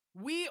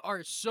We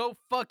are so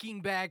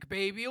fucking back,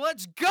 baby.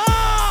 Let's go!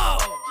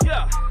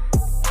 Yeah.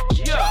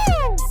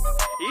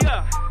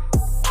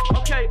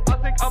 Okay, I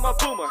think I'm a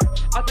boomer.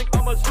 I think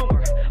I'm a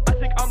zoomer. I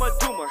think I'm a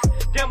doomer.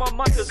 Damn, I'm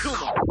like a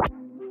zoomer.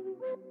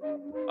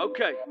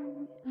 Okay.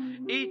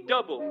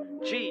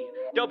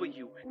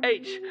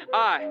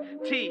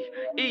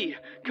 EWGWHITE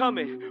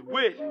coming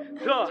with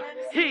the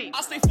heat.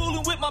 I stay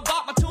fooling with my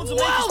bot, my tunes will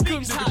Welcome make you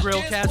to speak the hot.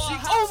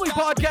 Grillcast, the only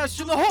podcast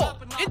in the whole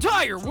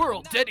entire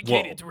world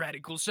dedicated to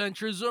radical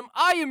centrism.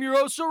 I am your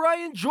host,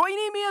 Orion.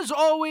 Joining me as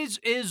always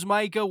is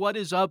Micah. What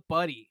is up,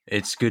 buddy?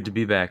 It's good to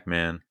be back,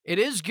 man. It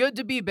is good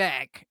to be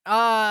back.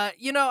 I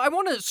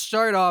want to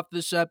start off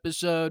this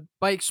episode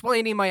by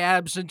explaining my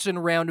absence in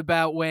a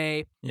roundabout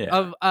way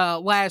of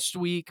last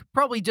week.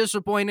 Probably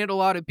disappointed a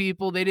lot of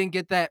people. They didn't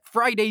get that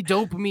Friday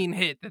dopamine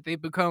hit that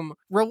they've become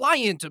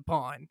reliant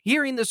upon.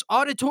 Hearing this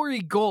auditory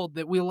gold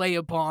that we lay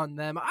upon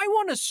them, I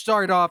want to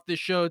start off the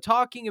show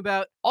talking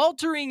about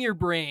altering your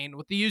brain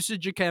with the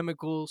usage of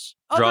chemicals,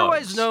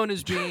 otherwise known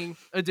as being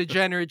a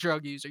degenerate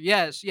drug user.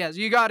 Yes,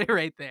 you got it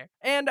right there.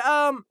 And,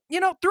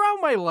 throughout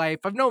my life,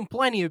 I've known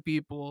plenty of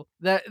people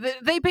that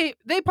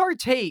they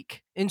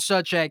partake in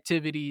such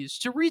activities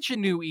to reach a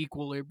new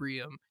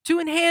equilibrium, to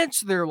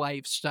enhance their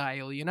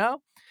lifestyle, you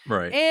know?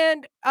 Right.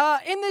 And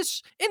in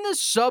this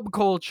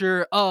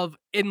subculture of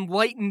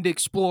enlightened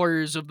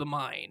explorers of the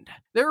mind,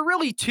 there are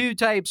really two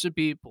types of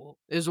people,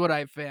 is what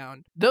I've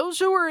found. Those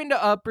who are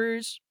into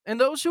uppers and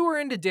those who are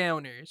into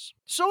downers.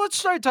 So let's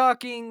start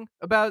talking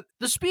about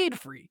the speed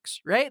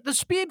freaks, right? The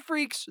speed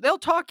freaks, they'll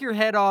talk your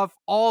head off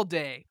all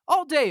day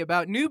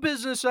about new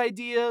business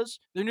ideas,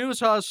 their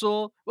newest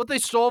hustle, what they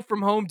stole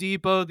from Home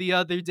Depot the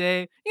other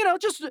day,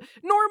 just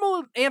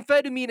normal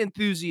amphetamine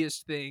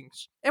enthusiast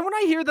things. And when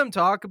I hear them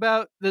talk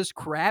about this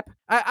crap,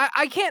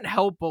 I can't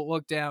help but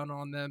look down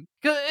on them.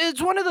 'Cause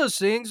it's one of those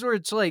things where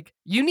it's like,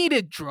 you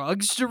needed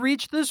drugs to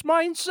reach this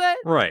mindset?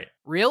 Right.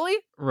 Really?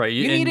 Right.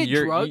 You needed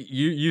drugs?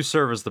 You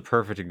serve as the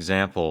perfect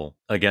example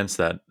against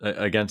that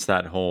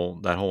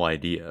whole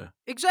idea.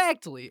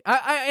 Exactly.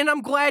 And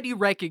I'm glad you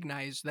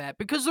recognize that,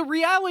 because the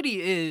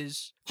reality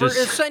is, for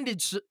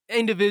ascended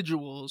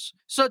individuals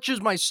such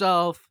as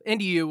myself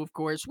and you, of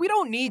course, we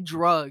don't need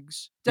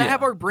drugs to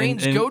have our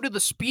brains go to the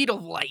speed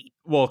of light.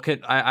 Well,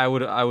 I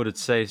would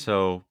say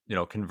so.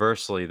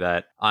 Conversely,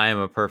 that I am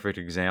a perfect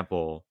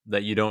example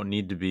that you don't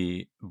need to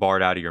be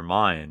barred out of your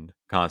mind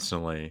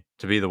constantly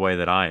to be the way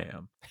that I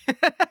am.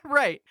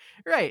 Right.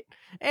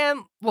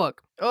 And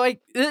look,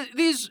 like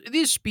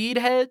these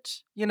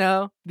speedheads,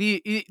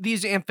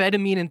 these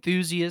amphetamine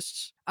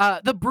enthusiasts,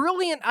 the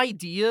brilliant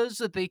ideas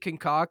that they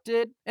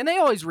concocted, and they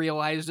always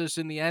realize this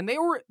in the end,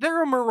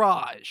 they're a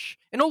mirage,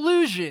 an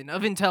illusion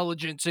of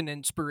intelligence and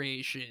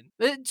inspiration.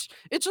 It's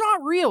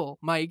not real,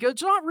 Micah.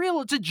 It's not real.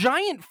 It's a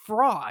giant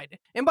fraud.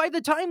 And by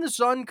the time the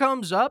sun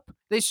comes up,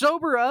 they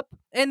sober up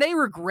and they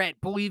regret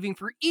believing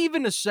for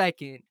even a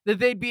second that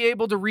they'd be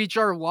able to reach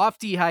our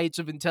lofty heights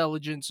of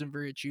intelligence and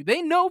virtue.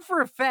 They know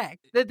for a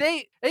fact that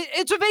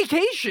it's a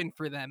vacation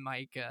for them,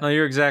 Micah. No,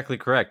 you're exactly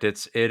correct.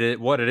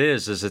 What it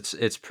is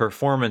it's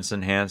performance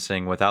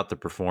enhancing without the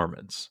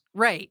performance.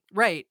 Right.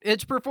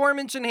 It's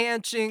performance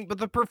enhancing, but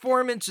the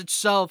performance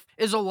itself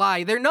is a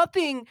lie. They're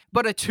nothing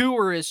but a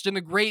tourist in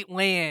the great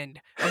land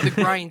of the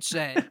grind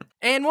set.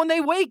 And when they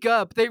wake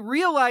up, they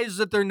realize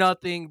that they're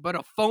nothing but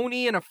a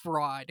phony and a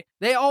fraud.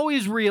 They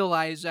always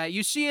realize that.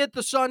 You see it,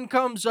 the sun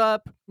comes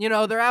up,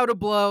 they're out of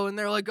blow, and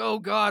they're like, oh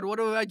God, what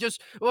did I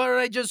just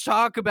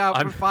talk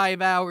about for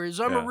 5 hours?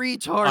 I'm a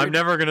retard. I'm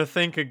never going to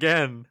think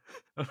again.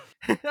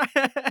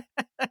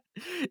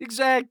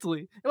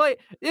 Exactly.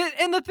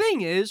 And the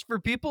thing is, for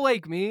people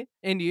like me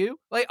and you,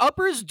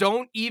 uppers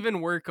don't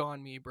even work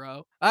on me,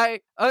 bro.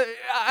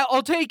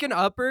 I'll take an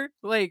upper,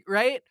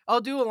 right? I'll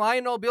do a line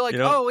and I'll be like,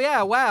 oh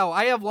yeah, wow,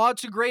 I have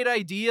lots of great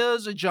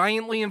ideas, a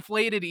giantly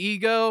inflated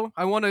ego,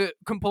 I want to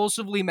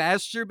compulsively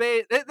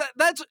masturbate.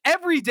 That's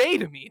every day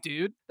to me,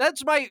 dude.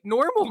 That's my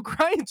normal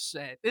grind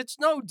set. It's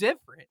no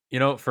different.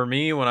 For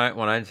me, when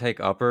I take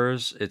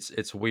uppers,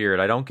 it's weird.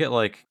 I don't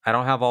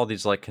have all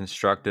these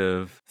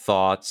constructive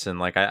thoughts,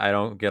 and I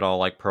don't get all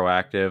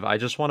proactive. I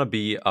just want to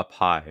be up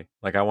high.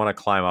 I want to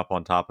climb up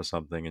on top of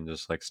something and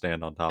just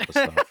stand on top of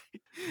stuff.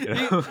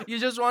 You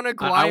just want to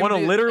climb. I want to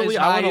literally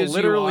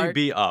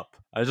be up.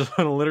 I just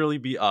want to literally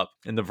be up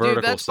in the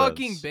vertical sense. Dude, that's sense.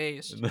 fucking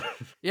based.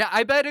 Yeah,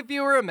 I bet if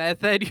you were a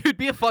meth head, you'd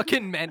be a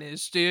fucking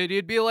menace, dude.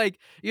 You'd be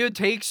you'd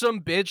take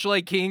some bitch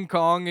like King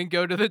Kong and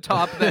go to the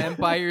top of the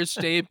Empire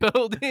State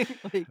Building.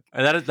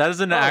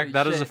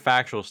 That is a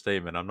factual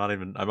statement. I'm not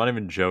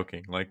even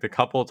joking. The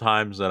couple of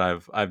times that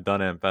I've done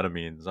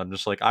amphetamines, I'm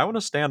just I want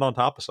to stand on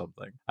top of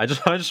something. I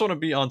just want to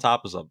be on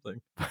top of something.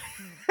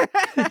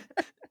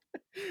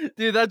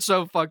 Dude, that's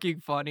so fucking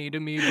funny to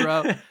me,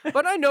 bro.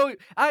 But I know,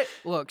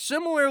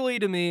 similarly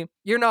to me,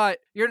 you're not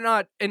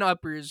an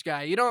uppers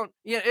guy. You don't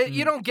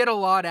get a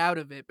lot out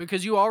of it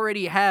because you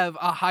already have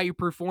a high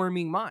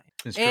performing mind.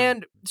 It's true.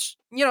 And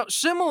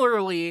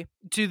similarly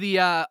to the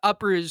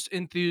uppers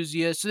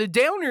enthusiast, the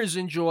downers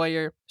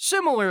enjoyer,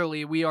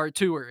 similarly we are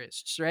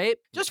tourists, right?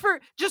 Just for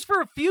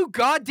a few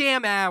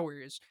goddamn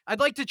hours, I'd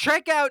like to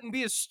check out and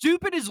be as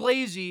stupid as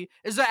lazy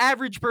as the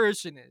average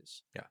person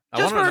is. Yeah.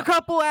 Just for a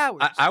couple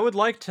hours. I would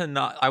like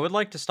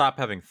to stop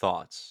having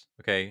thoughts.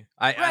 Okay.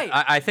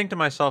 I think to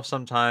myself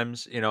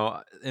sometimes,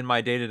 in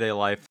my day-to-day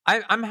life,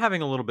 I'm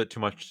having a little bit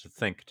too much to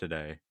think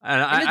today.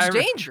 And it's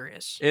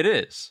dangerous. It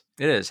is.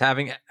 It is.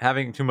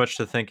 Having too much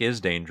to think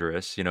is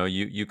dangerous.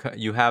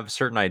 You have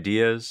certain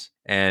ideas,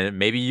 and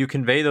maybe you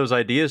convey those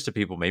ideas to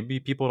people. Maybe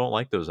people don't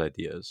like those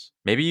ideas.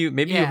 Maybe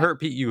you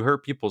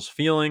hurt people's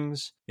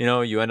feelings.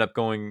 You end up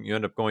going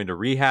to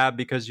rehab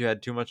because you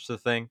had too much to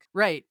think.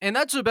 Right. And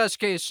that's the best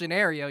case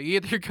scenario. You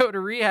either go to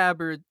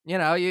rehab or,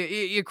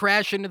 you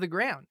crash into the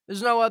ground.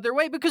 There's no other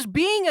way, because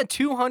being a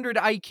 200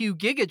 IQ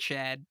Giga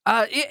Chad,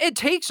 it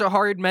takes a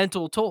hard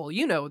mental toll.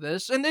 You know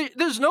this, and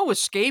there's no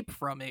escape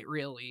from it,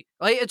 really.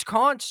 Like, it's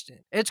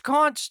constant.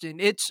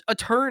 It's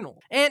eternal.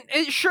 And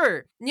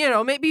sure,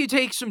 maybe you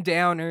take some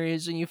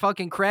downers and you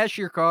fucking crash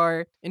your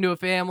car into a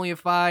family of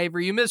 5, or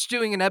you miss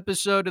doing an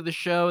episode of the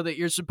show that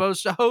you're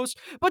supposed to host,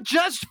 but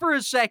just for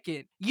a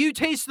second, you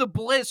taste the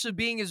bliss of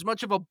being as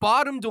much of a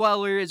bottom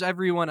dweller as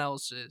everyone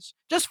else is.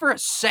 Just for a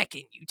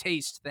second, you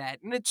taste that,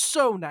 and it's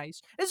so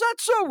nice. Is that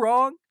so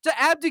wrong?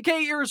 To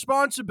abdicate your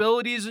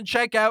responsibilities and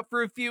check out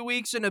for a few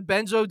weeks in a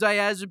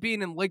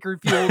benzodiazepine and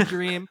liquor-fueled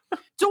dream?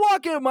 To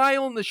walk a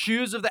mile in the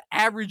shoes of the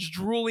average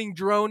drooling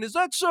drone, is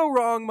that so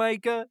wrong,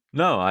 Micah?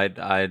 No, I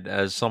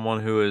as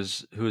someone who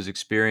has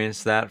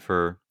experienced that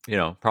for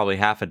probably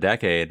half a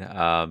decade,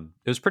 it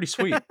was pretty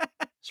sweet.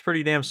 It's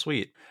pretty damn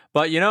sweet.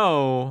 But you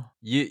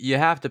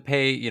have to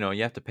pay. You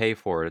have to pay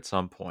for it at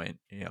some point.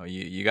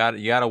 You got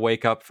to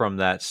wake up from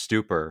that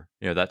stupor.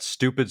 That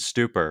stupid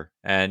stupor,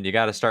 and you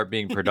got to start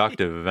being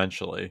productive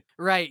eventually.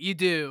 Right, you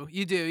do.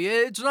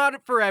 It's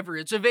not forever.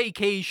 It's a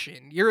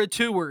vacation. You're a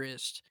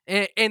tourist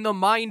in the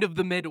mind of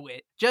the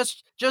midwit.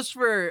 Just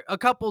for a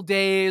couple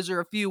days or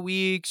a few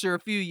weeks or a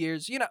few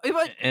years.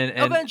 And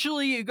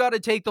eventually you got to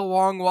take the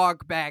long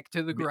walk back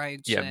to the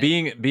grind. Yeah,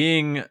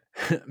 being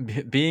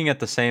at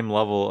the same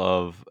level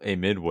of a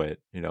midwit.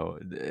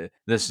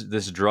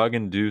 This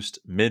drug-induced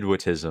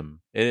midwitism.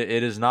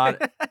 It is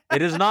not.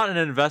 It is not an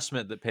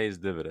investment that pays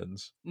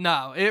dividends.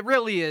 No, it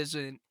really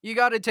isn't. You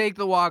got to take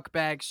the walk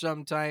back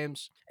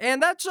sometimes,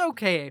 and that's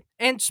okay.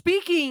 And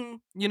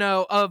speaking,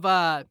 of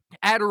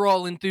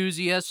Adderall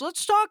enthusiasts,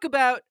 let's talk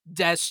about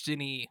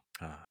Destiny.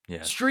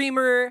 Yes.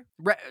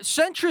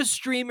 Centrist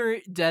streamer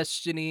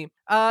Destiny.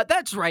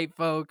 That's right,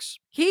 folks.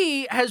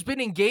 He has been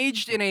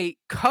engaged in a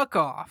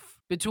cuck-off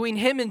between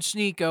him and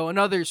Sneeko,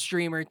 another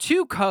streamer,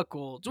 2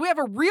 cuckolds. We have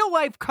a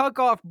real-life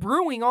cuck-off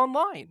brewing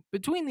online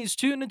between these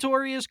 2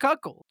 notorious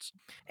cuckolds.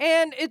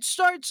 And it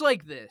starts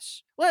like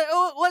this.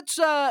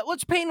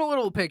 Let's paint a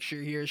little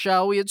picture here,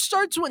 shall we? It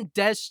starts when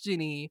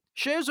Destiny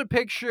shares a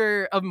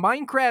picture of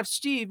Minecraft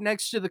Steve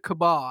next to the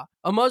Kaaba,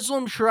 a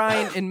Muslim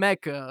shrine in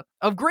Mecca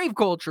of grave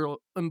cultural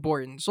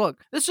importance.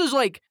 Look, this is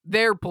like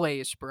their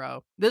place,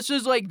 bro. This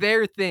is like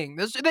their thing.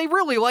 They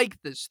really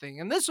like this thing,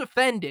 and this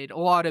offended a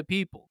lot of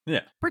people.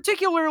 Yeah.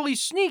 Particularly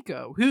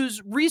Sneeko,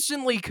 who's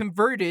recently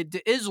converted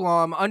to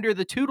Islam under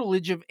the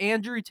tutelage of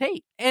Andrew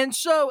Tate. And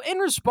so, in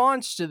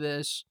response to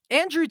this,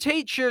 Andrew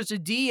Tate shares a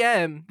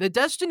DM that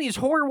Destiny's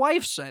whore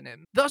wife sent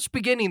him, thus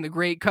beginning the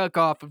great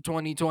cuck-off of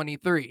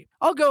 2023.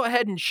 I'll go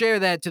ahead and share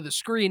that to the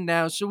screen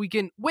now so we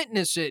can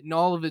witness it in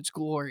all of its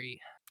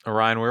glory.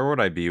 Ryan, where would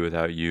I be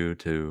without you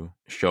to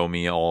show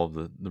me all of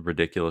the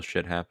ridiculous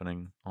shit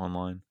happening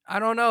online? I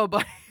don't know,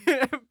 but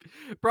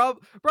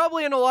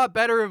probably in a lot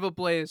better of a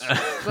place.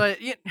 But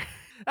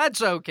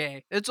that's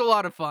okay. It's a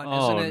lot of fun,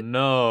 isn't it? Oh,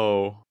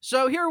 no.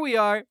 So here we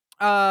are.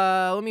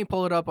 Let me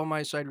pull it up on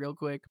my side real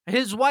quick.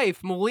 His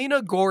wife,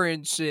 Melina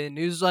Goranson,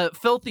 who's a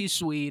filthy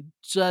Swede,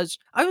 says,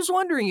 I was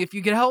wondering if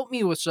you could help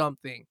me with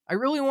something. I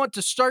really want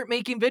to start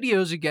making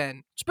videos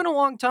again. It's been a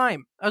long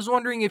time. I was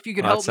wondering if you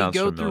could help me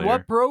go through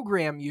what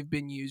program you've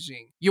been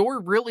using.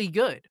 You're really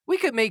good. We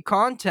could make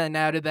content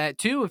out of that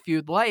too if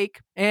you'd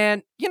like.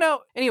 And,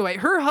 anyway,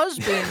 her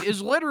husband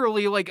is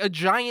literally like a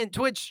giant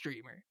Twitch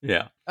streamer.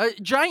 Yeah. A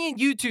giant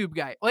YouTube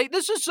guy. Like,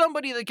 this is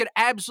somebody that could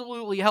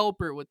absolutely help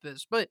her with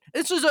this. But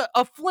this is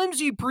a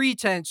flimsy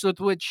pretense with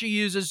which she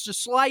uses to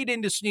slide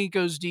into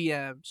Sneeko's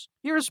DMs.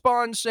 He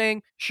responds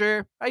saying,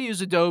 sure, I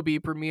use Adobe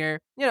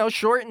Premiere.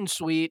 Short and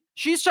sweet.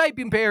 She's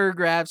typing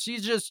paragraphs.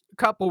 He's just a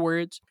couple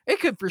words. It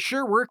could for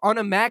sure work on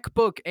a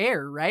MacBook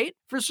Air, right?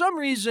 For some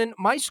reason,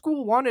 my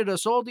school wanted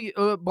us all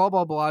to, blah,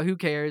 blah, blah. Who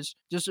cares?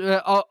 Just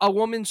a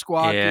woman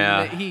squawking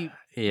that he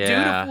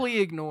dutifully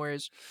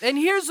ignores. And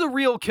here's the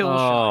real kill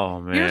shot.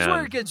 Man. Here's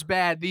where it gets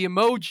bad. The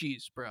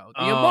emojis, bro.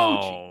 The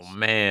emojis. Oh,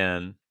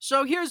 man.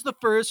 So here's the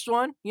first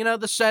one.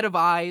 The set of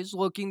eyes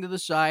looking to the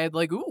side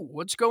like, ooh,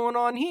 what's going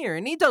on here?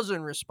 And he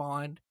doesn't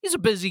respond. He's a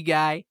busy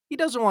guy. He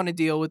doesn't want to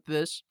deal with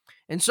this.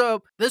 And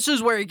so this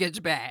is where it gets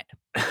bad.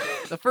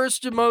 The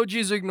first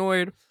emoji's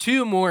ignored.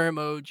 2 more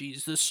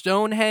emojis, the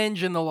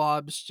Stonehenge and the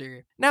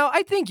lobster. Now,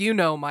 I think you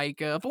know,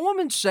 Micah, if a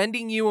woman's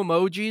sending you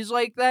emojis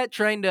like that,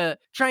 trying to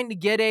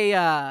get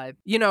a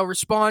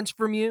response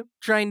from you,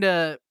 trying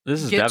to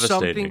This is get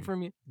devastating. something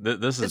from you.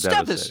 This is It's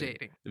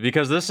devastating.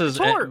 Because this is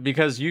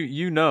because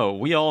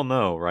we all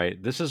know, right?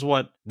 This is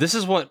what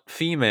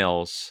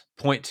females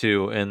point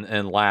to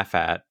and laugh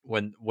at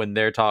when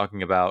they're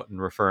talking about and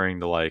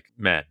referring to like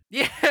men.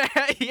 Yeah,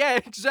 yeah,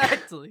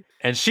 exactly.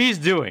 And she's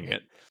doing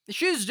it.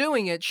 She's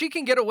doing it. She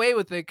can get away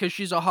with it because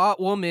she's a hot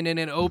woman in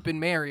an open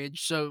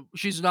marriage, so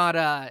she's not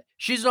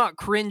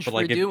cringe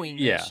for doing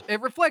this. Yeah.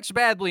 It reflects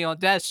badly on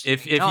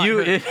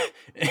Destiny.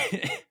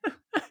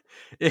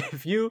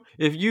 If you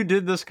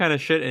did this kind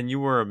of shit and you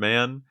were a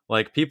man,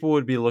 like people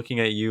would be looking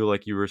at you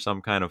like you were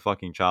some kind of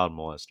fucking child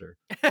molester.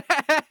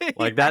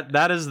 Like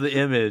that is the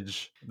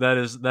image that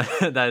is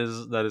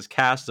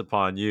cast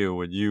upon you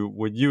when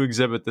you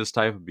exhibit this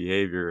type of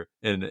behavior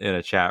in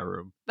a chat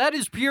room. That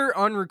is pure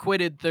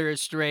unrequited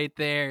thirst right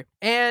there.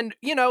 And,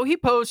 he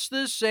posts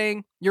this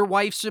saying, "Your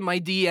wife's in my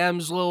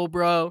DMs, lil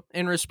bro,"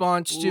 in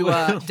response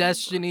to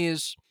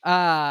Destiny's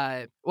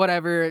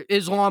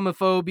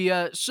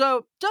Islamophobia.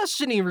 So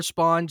Destiny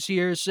responds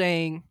here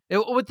saying,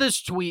 with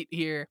this tweet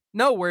here,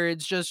 no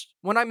words, just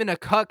when I'm in a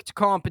cucked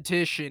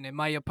competition and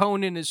my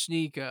opponent is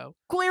Sneeko.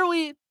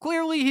 Clearly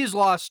he's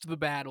lost the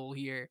battle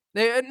here.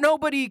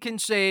 Nobody can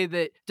say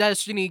that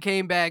Destiny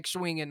came back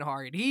swinging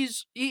hard.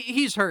 He's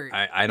hurt.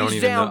 I don't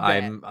even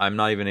know. I'm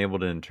not even able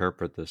to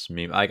interpret this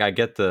meme. Like I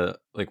get the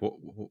like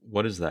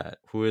what is that?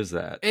 Who is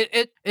that?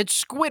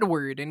 It's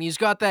Squidward, and he's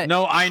got that.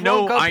 No, I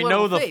know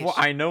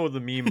the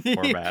meme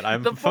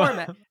format. The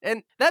format,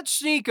 and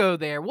that's Sneeko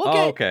there.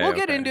 We'll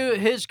get into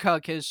his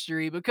cuck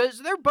history because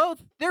they're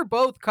both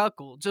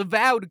cuckolds,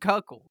 avowed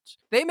cuckolds.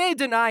 They may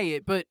deny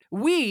it, but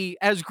we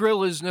as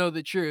Grillas know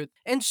the truth.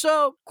 And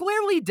so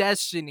clearly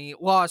Destiny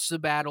lost the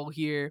battle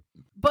here.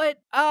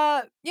 But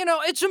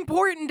it's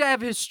important to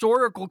have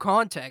historical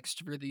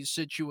context for these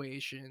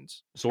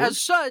situations. Source? As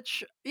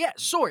such, yeah,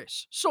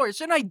 source.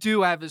 And I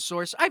do have a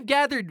source. I've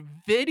gathered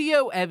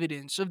video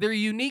evidence of their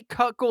unique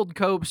cuckold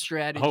cope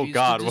strategies. Oh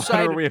God, what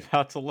are we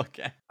about to look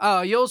at?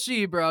 Oh, you'll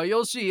see, bro.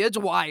 You'll see. It's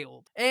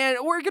wild. And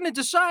we're going to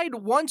decide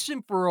once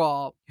and for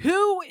all,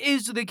 who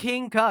is the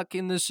king cuck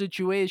in this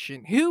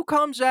situation? Who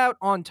comes out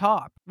on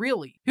top?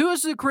 Really? Who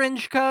is the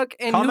cringe cuck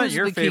and who is the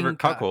king cuck? Comment your favorite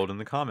cuckold in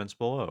the comments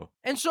below.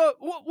 And so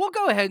we'll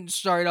go ahead and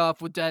start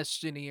off with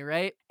Destiny,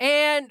 right?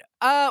 And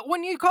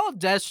when you call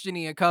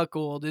Destiny a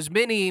cuckold, as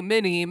many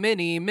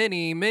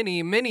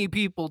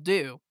people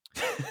do,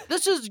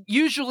 this is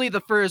usually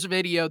the first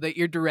video that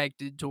you're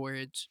directed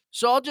towards.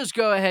 So I'll just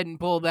go ahead and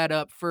pull that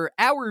up for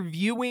our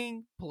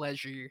viewing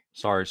pleasure.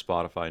 Sorry,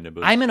 Spotify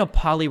nibbles. I'm in a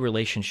poly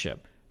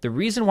relationship. The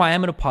reason why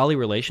I'm in a poly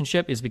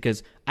relationship is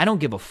because I don't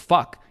give a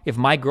fuck if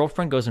my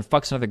girlfriend goes and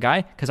fucks another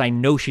guy because I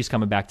know she's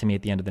coming back to me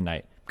at the end of the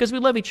night. Because we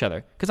love each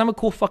other. Because I'm a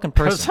cool fucking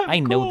person. I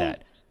know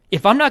that.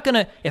 If I'm not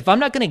gonna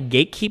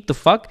gatekeep the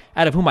fuck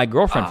out of who my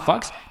girlfriend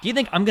fucks, do you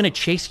think I'm gonna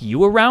chase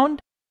you around?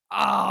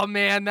 Oh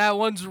man, that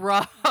one's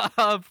rough,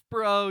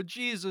 bro.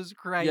 Jesus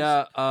Christ.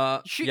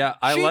 Yeah, she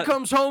let...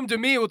 comes home to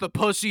me with a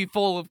pussy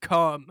full of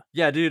cum.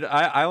 Yeah, dude,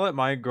 I let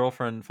my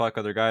girlfriend fuck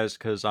other guys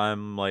because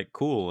I'm like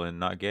cool and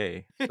not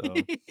gay. So.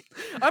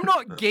 I'm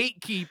not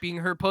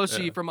gatekeeping her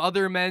pussy from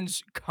other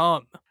men's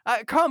cum.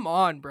 Come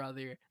on,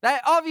 brother.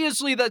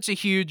 That's a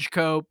huge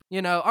cope.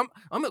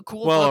 I'm a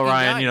cool. Well, fucking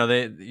Ryan,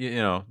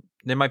 guy.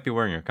 they might be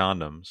wearing a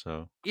condom,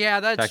 so yeah,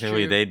 that's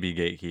technically true. They'd be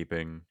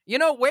gatekeeping.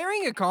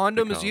 Wearing a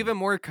condom is even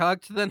more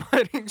cucked than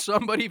letting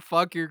somebody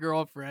fuck your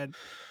girlfriend.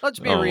 Let's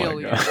be real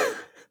here.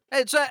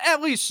 It's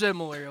at least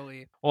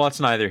similarly. Well, it's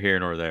neither here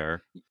nor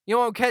there. You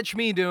won't catch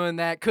me doing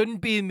that.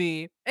 Couldn't be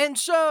me. And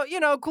so,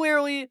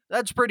 clearly,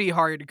 that's pretty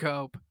hard to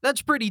cope.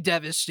 That's pretty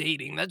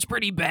devastating. That's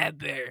pretty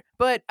bad there.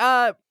 But,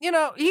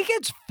 he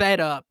gets fed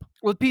up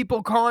with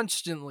people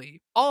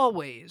constantly,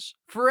 always,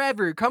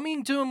 forever,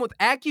 coming to him with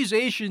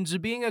accusations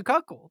of being a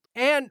cuckold.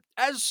 And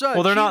as such,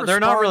 well, they're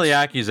not really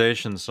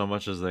accusations so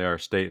much as they are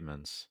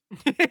statements.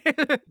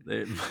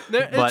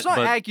 It's not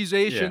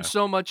accusations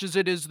so much as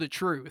it is the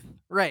truth,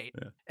 right?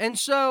 Yeah. And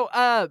so,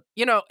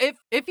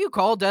 if you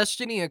call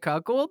Destiny a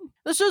cuckold,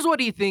 this is what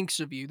he thinks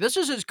of you. This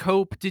is his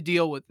cope to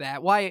deal with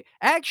that. Why,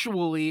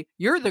 actually,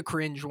 you're the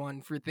cringe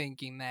one for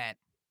thinking that.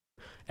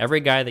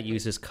 Every guy that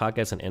uses cuck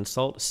as an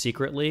insult,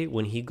 secretly,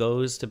 when he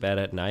goes to bed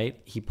at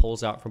night, he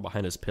pulls out from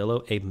behind his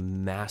pillow a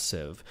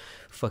massive,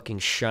 fucking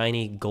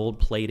shiny,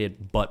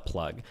 gold-plated butt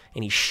plug,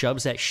 and he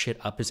shoves that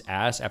shit up his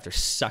ass after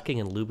sucking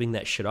and lubing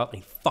that shit up,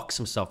 and he fucks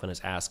himself in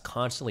his ass,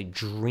 constantly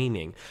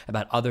dreaming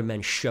about other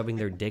men shoving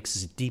their dicks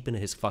as deep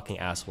into his fucking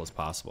asshole as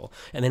possible.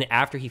 And then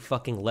after he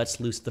fucking lets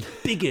loose the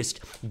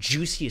biggest,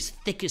 juiciest,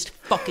 thickest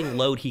fucking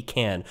load he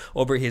can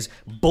over his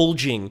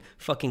bulging,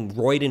 fucking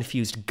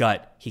roid-infused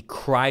gut, he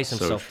cries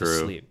himself to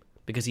sleep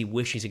because he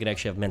wishes he could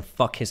actually have men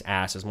fuck his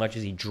ass as much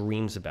as he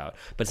dreams about.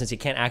 But since he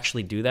can't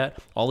actually do that,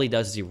 all he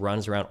does is he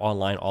runs around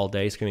online all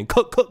day screaming,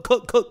 cook, cook,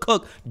 cook, cook,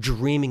 cook,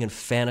 dreaming and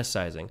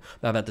fantasizing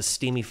about the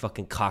steamy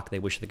fucking cock they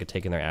wish they could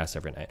take in their ass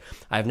every night.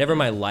 I've never in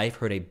my life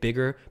heard a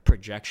bigger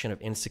projection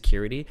of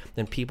insecurity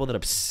than people that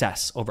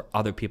obsess over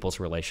other people's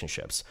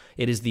relationships.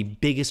 It is the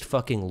biggest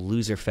fucking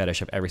loser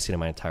fetish I've ever seen in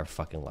my entire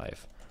fucking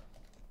life.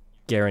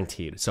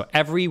 Guaranteed. So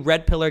every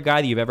red pillar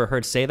guy that you've ever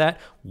heard say that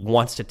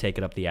wants to take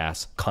it up the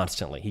ass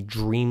constantly. He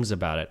dreams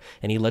about it,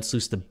 and he lets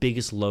loose the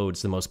biggest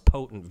loads, the most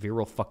potent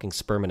virile fucking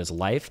sperm in his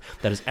life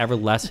that has ever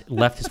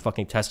left his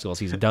fucking testicles.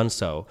 He's done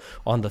so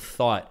on the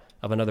thought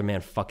of another man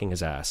fucking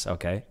his ass,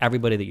 okay?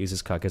 Everybody that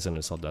uses cuck as an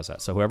insult does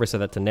that. So whoever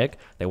said that to Nick,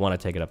 they want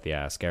to take it up the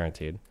ass,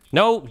 guaranteed.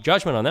 No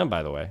judgment on them,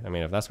 by the way. I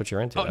mean, if that's what you're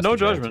into. That's no what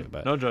you're judgment. into,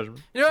 but... No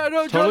judgment. Yeah,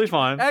 no, Totally judgment.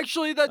 fine.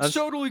 Actually, that's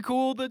totally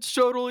cool. That's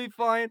totally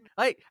fine.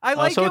 I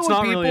like so it it's when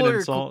not people really an are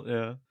insult,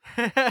 yeah.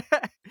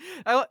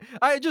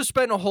 I just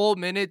spent a whole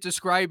minute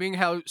describing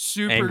how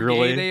super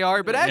Angrily. gay they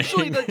are, but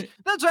actually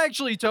that's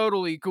actually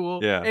totally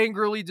cool. Yeah.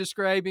 Angrily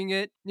describing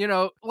it,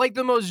 like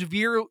the most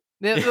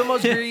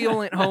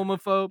virulent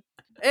homophobe.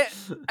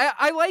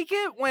 I like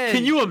it when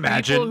Can you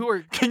imagine? people who are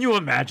Can you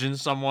imagine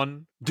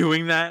someone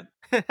doing that?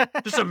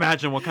 Just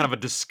imagine what kind of a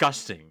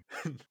disgusting,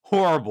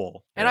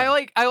 horrible. And I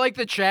like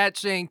the chat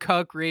saying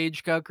cuck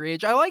rage, cuck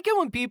rage. I like it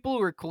when people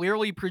who are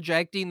clearly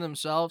projecting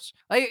themselves.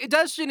 Like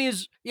Destiny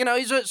is,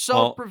 he's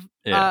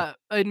a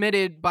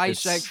admitted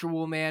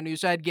bisexual man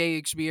who's had gay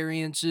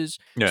experiences.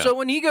 Yeah. So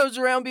when he goes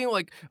around being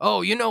like,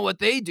 oh, you know what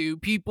they do?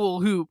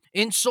 People who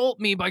insult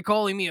me by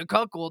calling me a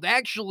cuckold,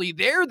 actually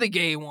they're the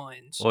gay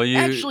ones. Well,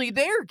 actually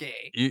they're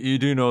gay. You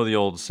do know the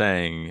old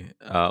saying,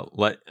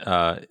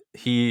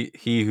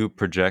 he who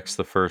projects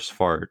the first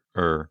fart,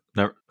 or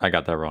never, I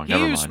got that wrong. He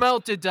Never who mind.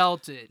 smelt it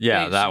dealt it.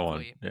 Yeah, basically. that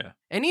one. Yeah.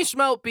 And he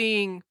smelt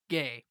being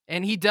gay,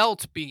 and he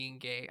dealt being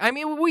gay. I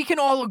mean, we can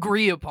all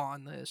agree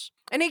upon this.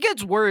 And it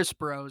gets worse,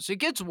 bros. It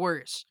gets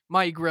worse,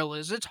 my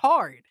Grillas. It's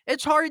hard.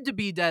 It's hard to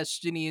be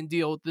Destiny and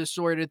deal with this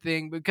sort of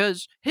thing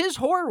because his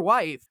whore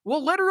wife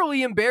will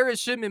literally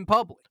embarrass him in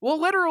public.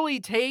 Will literally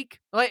take...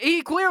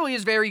 he clearly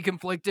is very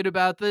conflicted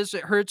about this.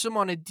 It hurts him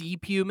on a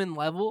deep human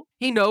level.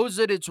 He knows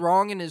that it's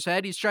wrong in his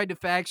head. He's tried to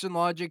facts and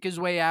logic his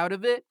way out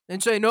of it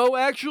and say, no,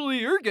 actually,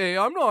 you're gay.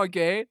 I'm not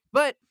gay.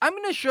 But I'm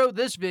going to show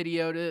this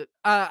video to...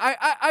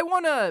 I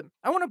want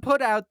to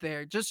put out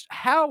there just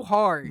how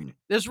hard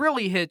this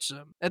really hits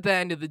him at the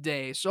end of the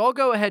day. So I'll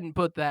go ahead and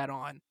put that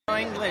on.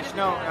 English,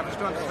 no, jag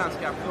förstår inte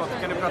svenska. Förlåt,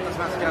 kan du prata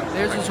svenska?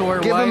 There's his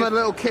whore Give wife. him a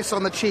little kiss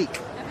on the cheek.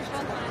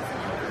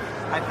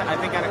 I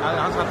think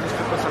I'll have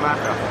to put some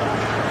after.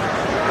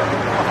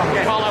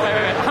 Okay. Hold on,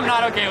 wait. I'm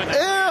not okay with it.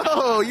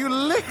 Ew, you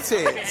licked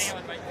it.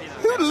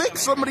 Who licked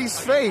somebody's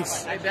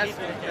face? That's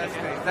me.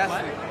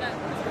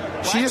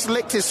 She just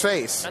licked his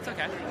face. That's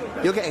okay.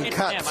 You're getting It's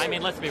cut. him. I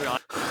mean, let's be real.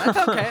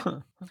 That's okay.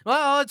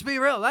 Well, let's be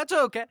real. That's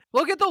okay.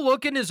 Look at the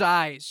look in his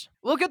eyes.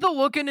 Look at the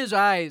look in his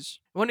eyes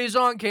when he's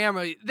on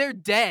camera. They're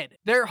dead.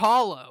 They're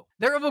hollow.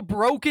 They're of a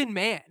broken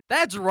man.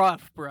 That's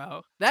rough,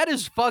 bro. That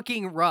is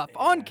fucking rough.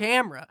 On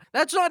camera.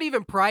 That's not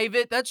even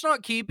private. That's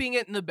not keeping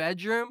it in the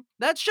bedroom.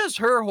 That's just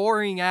her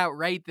whoring out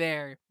right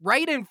there.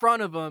 Right in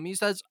front of him. He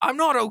says, I'm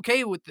not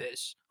okay with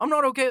this. I'm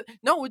not okay.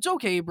 No, it's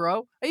okay,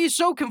 bro. He's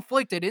so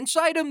conflicted.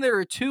 Inside him, there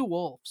are two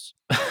wolves.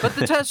 But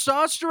the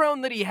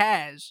testosterone that he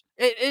has,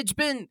 it's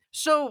been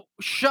so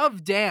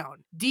shoved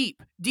down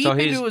deep So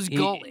into his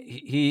gullet.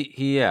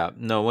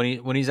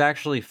 When he's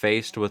actually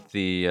faced with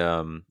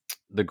the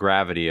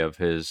gravity of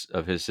his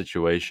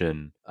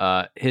situation,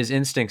 his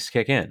instincts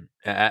kick in.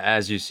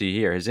 As you see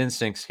here, his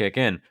instincts kick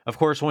in. Of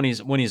course, when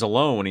he's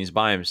alone, when he's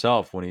by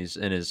himself, when he's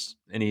in his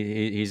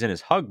he's in his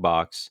hug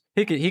box,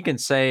 he can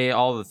say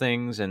all the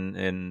things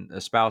and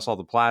espouse all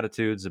the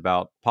platitudes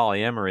about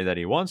polyamory that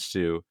he wants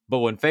to. But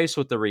when faced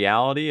with the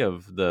reality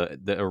of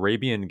the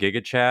Arabian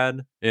Giga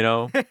Chad,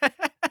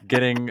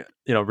 getting,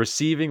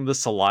 receiving the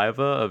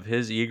saliva of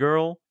his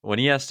e-girl, when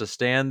he has to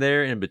stand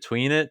there in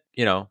between it,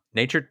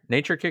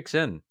 nature kicks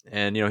in,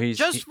 and he's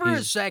just for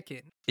a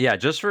second. Yeah,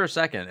 just for a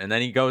second, and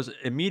then he goes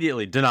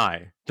immediately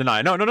deny. No.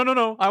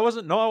 I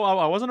wasn't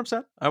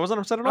upset. I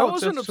wasn't upset at all. I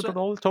wasn't it's upset.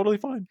 Totally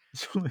fine.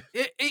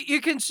 You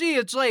can see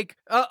it's like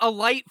a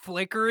light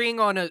flickering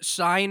on a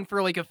sign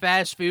for like a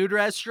fast food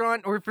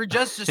restaurant, or for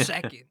just a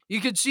second. You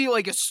could see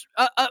like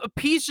a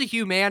piece of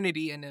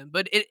humanity in him,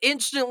 but it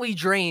instantly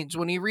drains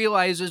when he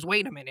realizes,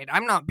 wait a minute,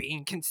 I'm not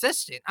being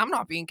consistent. And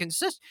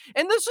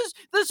this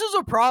is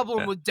a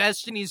problem with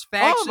Destiny's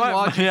facts and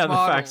logic model,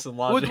 facts and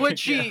logic, with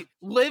which he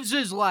lives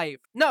his life.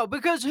 No,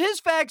 because his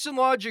facts and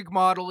logic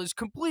model is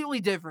completely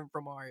different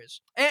from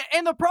ours.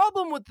 And the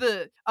problem with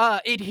the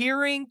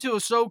adhering to a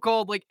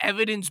so-called like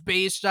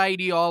evidence-based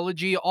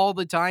ideology all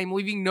the time,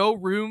 leaving no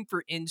room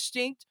for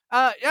instinct.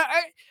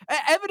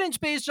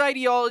 Evidence-based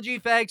ideology,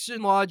 facts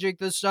and logic,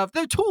 this stuff,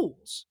 they're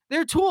tools.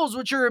 They're tools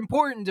which are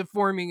important to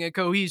forming a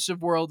cohesive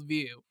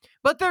worldview.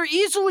 but they're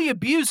easily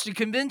abused to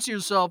convince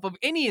yourself of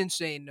any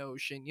insane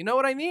notion. You know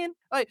what I mean?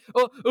 Like,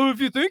 if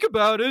you think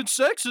about it,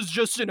 sex is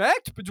just an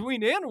act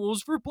between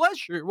animals for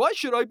pleasure. Why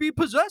should I be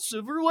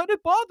possessive or let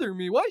it bother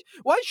me?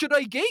 Why should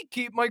I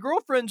gatekeep my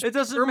girlfriend's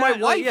or my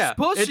wife's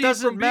pussy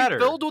from being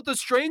filled with a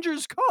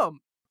stranger's cum?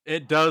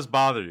 It does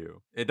bother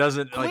you. It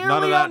doesn't, like,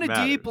 none of Clearly that on a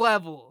matters. deep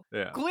level.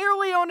 Yeah.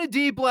 Clearly on a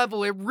deep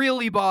level, it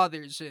really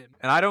bothers him.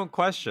 And I don't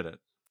question it.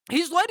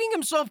 He's letting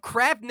himself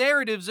craft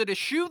narratives that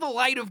eschew the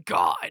light of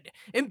God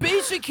and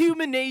basic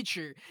human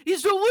nature.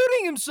 He's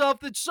deluding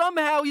himself that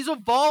somehow he's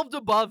evolved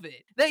above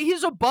it, that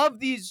he's above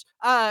these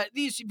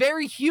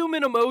very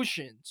human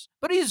emotions.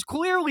 But he's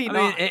clearly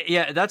not.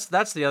 Yeah,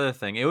 that's the other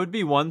thing. It would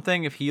be one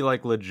thing if he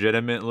like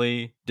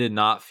legitimately did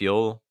not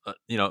feel,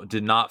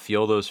 did not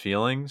feel those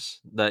feelings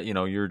that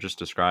you're just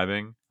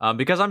describing.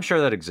 Because I'm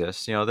sure that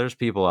exists. There's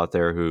people out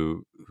there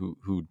who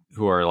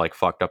are like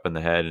fucked up in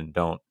the head and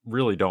don't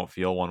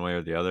feel one way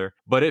or the other.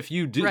 But if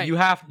you do, Right.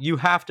 you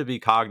have to be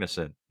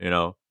cognizant,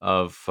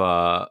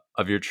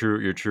 of your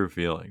true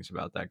feelings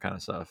about that kind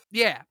of stuff.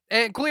 Yeah,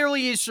 and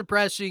clearly he's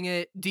suppressing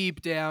it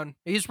deep down.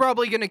 He's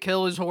probably gonna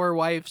kill his whore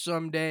wife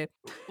someday.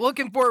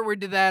 Looking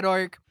forward to that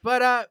arc.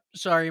 But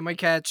sorry, my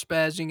cat's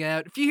spazzing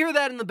out. If you hear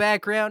that in the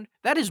background,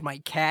 that is my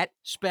cat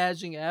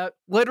spazzing out,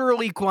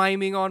 literally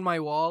climbing on my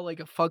wall like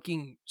a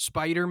fucking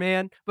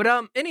Spider-Man. But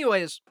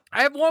anyways,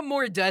 I have one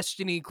more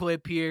Destiny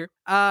clip here.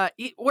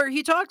 Where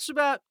he talks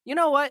about, you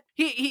know what?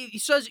 He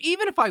says,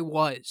 even if I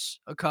was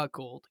a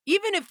cuckold,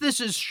 even if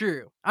this is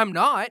true, I'm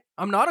not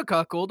a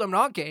cuckold, I'm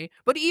not gay,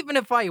 but even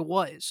if I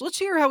was, let's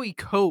hear how he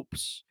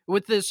copes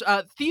with this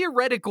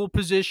theoretical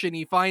position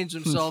he finds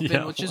himself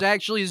in, which is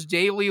actually his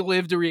daily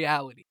lived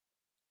reality.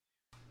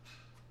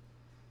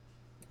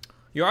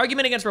 Your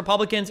argument against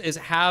Republicans is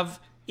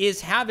have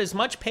as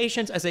much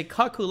patience as a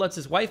cuck who lets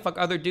his wife fuck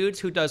other dudes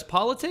who does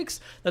politics.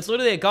 That's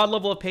literally a god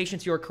level of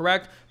patience. You are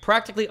correct.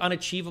 Practically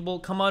unachievable.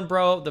 Come on,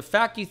 bro. The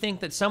fact you think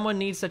that someone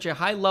needs such a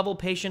high level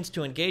patience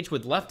to engage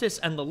with leftists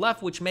and the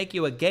left, which make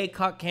you a gay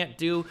cuck, can't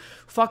do.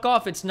 Fuck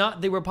off. It's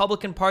not the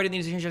Republican Party.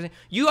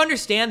 You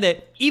understand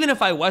that even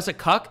if I was a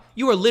cuck,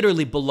 you are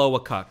literally below a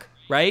cuck.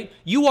 Right?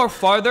 You are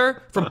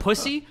farther from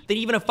pussy than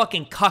even a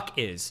fucking cuck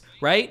is,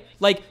 right?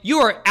 Like, you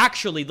are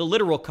actually the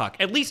literal cuck.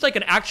 At least, like,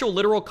 an actual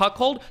literal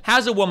cuckold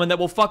has a woman that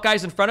will fuck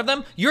guys in front of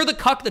them. You're the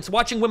cuck that's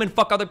watching women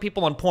fuck other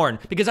people on porn,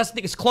 because that's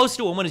as close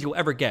to a woman as you'll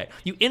ever get.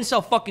 You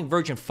incel fucking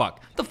virgin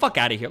fuck. Get the fuck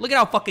out of here. Look at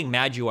how fucking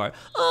mad you are.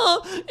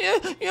 Oh,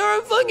 you're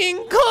a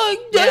fucking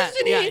cuck,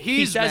 Destiny. Yeah,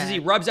 he says mad. as he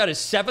rubs out his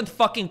 7th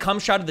fucking cum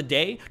shot of the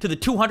day to the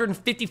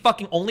 250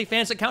 fucking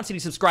OnlyFans accounts that he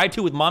subscribed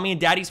to with mommy and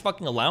daddy's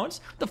fucking allowance.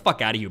 Get the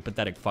fuck out of you,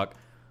 pathetic fuck.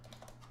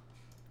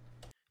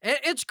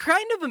 It's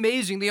kind of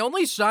amazing. The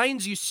only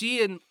signs you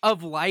see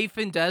of life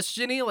in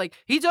Destiny, like,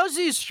 he does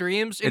these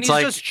streams and It's he's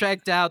like, just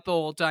checked out the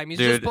whole time. He's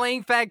dude. just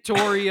playing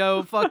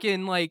Factorio,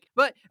 fucking, like,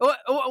 but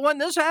when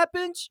this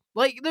happens,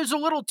 like, there's a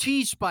little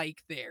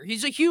T-spike there.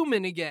 He's a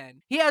human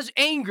again. He has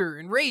anger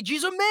and rage.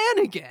 He's a man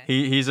again.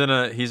 He's in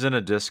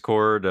a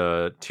Discord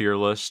tier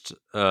list,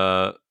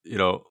 a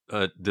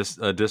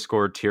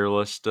Discord tier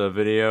list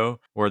video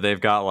where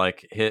they've got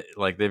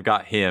they've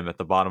got him at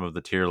the bottom of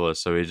the tier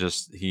list, so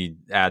he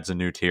adds a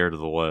new tier to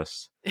the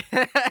list.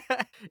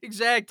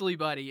 Exactly,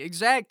 buddy.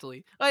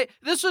 Exactly. Like,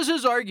 this is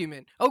his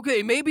argument.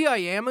 Okay, maybe I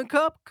am a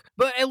cuck,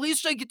 but at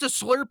least I get to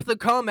slurp the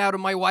cum out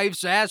of my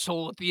wife's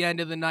asshole at the end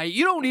of the night.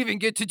 You don't even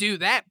get to do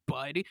that,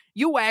 bud.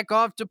 You whack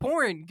off to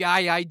porn,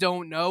 guy I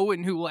don't know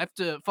and who left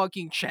a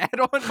fucking chat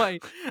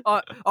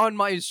on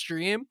my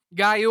stream.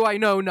 Guy who I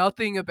know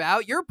nothing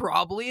about. You're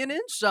probably an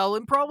incel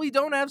and probably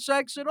don't have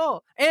sex at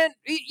all. And,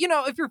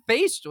 if you're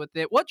faced with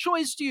it, what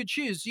choice do you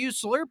choose? Do you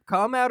slurp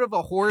cum out of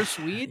a horse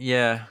weed?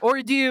 Yeah.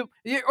 Or do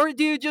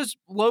you just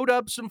load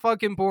up some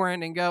fucking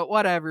porn and go,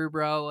 whatever,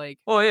 bro? Like,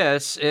 Well, yeah,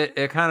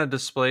 it kind of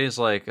displays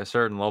like a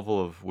certain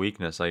level of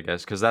weakness, I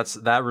guess, because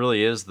that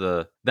really is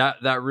the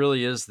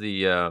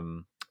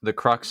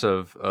crux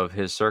of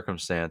his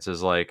circumstance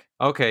is like,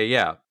 okay,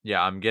 yeah,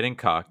 I'm getting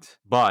cucked,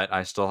 but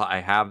I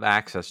have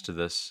access to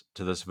this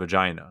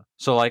vagina.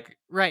 So like,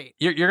 right.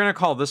 You're gonna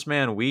call this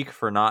man weak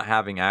for not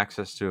having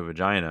access to a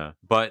vagina,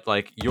 but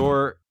like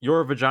your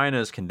vagina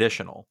is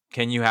conditional.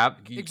 Can you have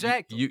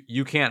exactly?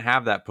 You can't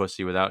have that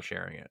pussy without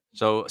sharing it.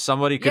 So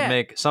somebody could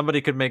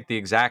make the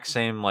exact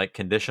same like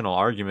conditional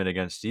argument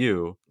against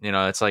you.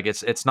 It's like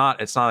it's not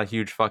a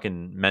huge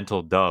fucking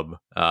mental dub.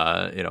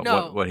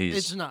 No, what he's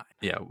it's not.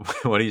 Yeah,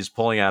 what he's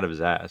pulling out of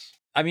his ass.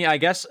 I mean, I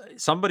guess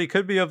somebody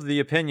could be of the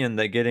opinion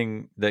that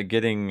getting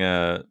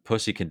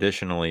pussy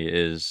conditionally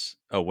is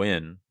a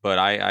win, but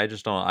I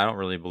don't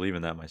really believe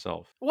in that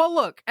myself. Well,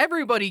 look,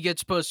 everybody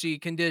gets pussy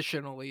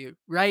conditionally,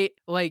 right?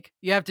 Like,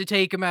 you have to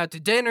take them out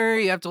to dinner,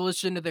 you have to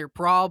listen to their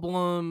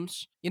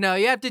problems, you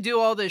have to do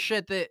all this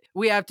shit that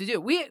we have to do.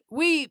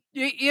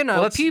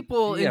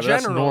 People in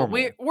general,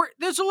 we're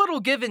there's a little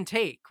give and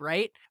take,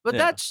 right? But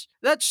that's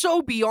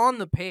so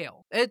beyond the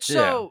pale. It's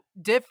so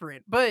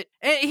different. But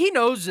he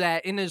knows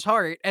that in his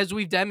heart, as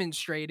we've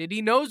demonstrated.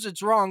 He knows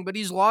it's wrong, but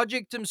he's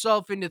logicked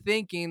himself into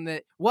thinking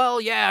that, well,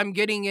 yeah, I'm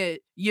getting it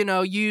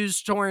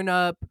used, torn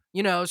up.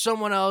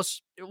 Someone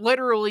else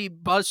literally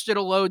busted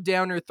a load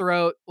down her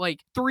throat like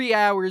 3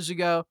 hours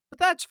ago. But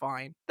that's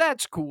fine.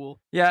 That's cool.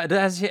 Yeah,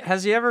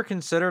 has he ever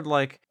considered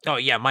like, oh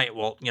yeah,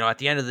 at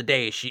the end of the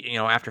day, she,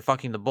 after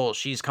fucking the bull,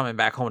 she's coming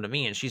back home to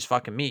me and she's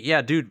fucking me.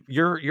 Yeah, dude,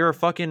 you're a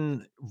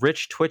fucking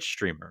rich Twitch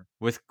streamer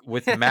with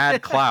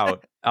mad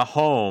clout, a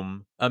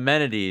home,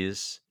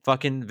 amenities,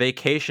 fucking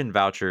vacation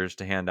vouchers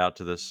to hand out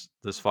to this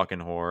fucking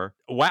whore.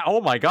 Wow,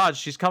 oh my god,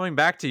 she's coming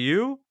back to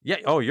you? Yeah,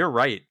 oh, you're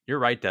right. You're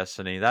right,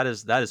 Destiny. That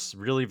is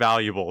really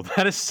valuable.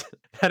 That is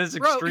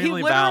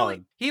extremely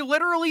valid. He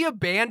literally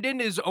abandoned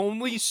his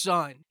only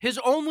son. His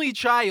only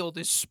child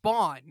is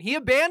Spawn. He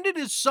abandoned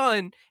his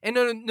son in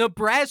a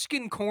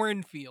Nebraskan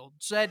cornfield.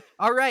 Said,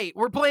 all right,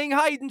 we're playing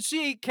hide and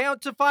seek,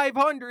 count to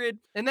 500,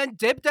 and then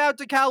dipped out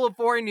to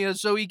California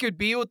so he could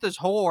be with this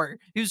whore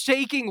who's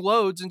taking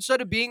loads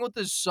instead of being with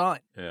his son.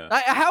 Yeah.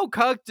 How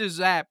cucked is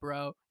that,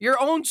 bro? Your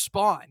own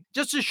Spawn.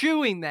 Just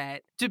eschewing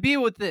that to be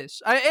with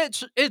this.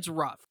 It's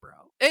rough, bro.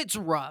 It's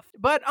rough.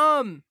 But,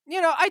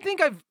 I think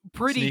I've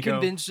pretty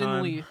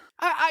convincingly...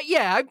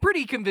 I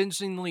pretty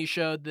convincingly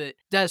showed that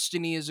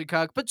Destiny is a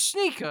cuck. But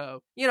Sneeko,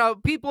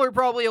 people are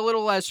probably a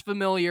little less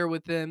familiar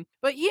with him,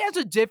 but he has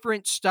a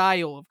different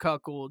style of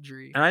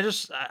cuckoldry. And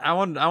I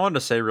wanted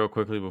to say real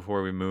quickly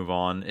before we move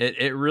on,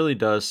 it really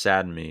does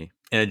sadden me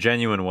in a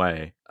genuine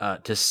way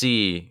to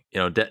see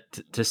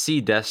to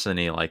see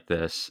Destiny like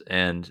this,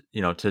 and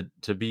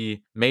to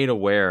be made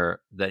aware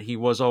that he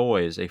was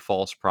always a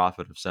false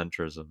prophet of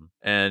centrism,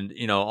 and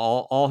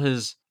all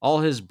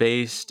his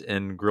based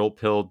and grill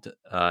pilled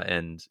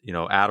and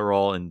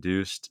Adderall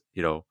induced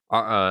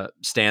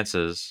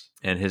stances,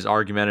 and his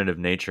argumentative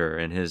nature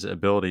and his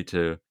ability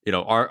to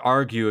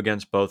argue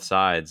against both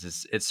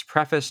sides. It's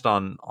prefaced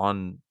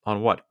on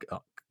what.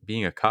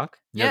 Being a cuck?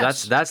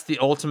 Yes. That's the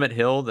ultimate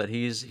hill that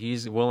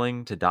he's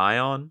willing to die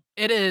on.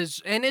 It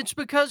is, and it's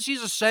because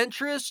he's a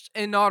centrist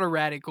and not a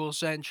radical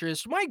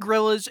centrist. My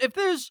grill is, if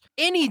there's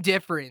any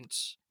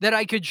difference that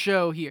I could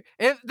show here,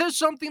 if there's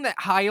something that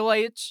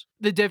highlights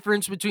the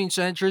difference between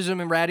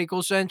centrism and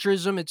radical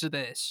centrism, it's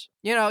this.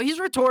 He's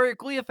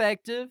rhetorically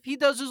effective. He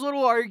does his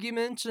little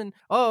arguments and,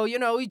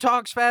 he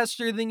talks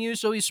faster than you,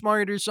 so he's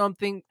smart or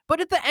something. But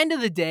at the end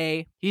of the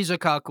day, he's a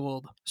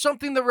cuckold.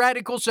 Something the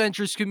radical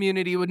centrist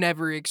community would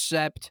never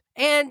accept.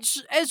 And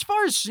as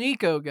far as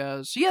Sneeko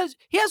goes, he has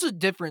a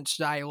different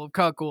style of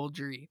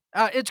cuckoldry.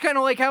 It's kind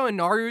of like how in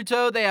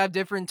Naruto they have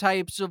different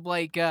types of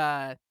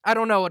I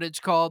don't know what it's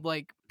called,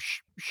 like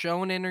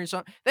shonen or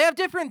something. They have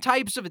different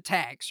types of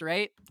attacks,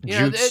 right?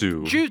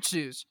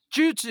 Jutsus.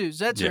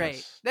 That's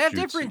right. They have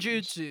different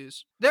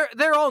jutsus.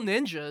 They're all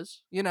ninjas.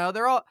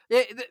 They're all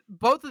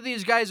both of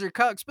these guys are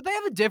cucks, but they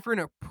have a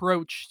different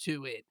approach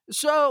to it.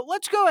 So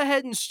let's go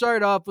ahead and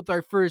start off with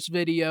our first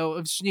video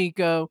of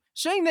Sneeko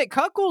saying that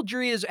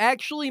cuckoldry has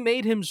actually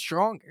made him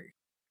stronger.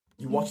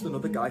 You watched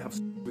another guy have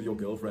with your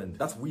girlfriend.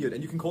 That's weird,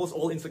 and you can call us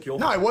all insecure.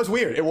 No, it was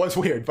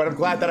weird, but I'm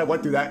glad that I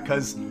went through that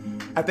because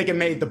I think it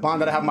made the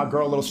bond that I have with my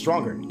girl a little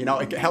stronger.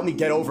 It helped me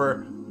get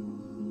over,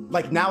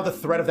 now the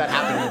threat of that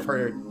happening, of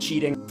her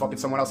cheating, fucking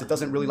someone else, it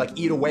doesn't really,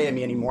 eat away at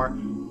me anymore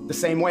the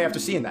same way after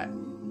seeing that.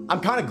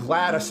 I'm kind of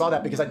glad I saw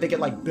that because I think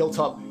it, built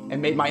up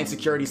and made my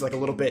insecurities, a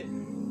little bit,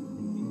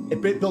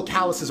 built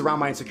calluses around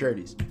my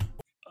insecurities.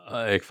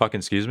 Fucking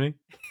excuse me?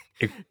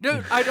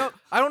 Dude, I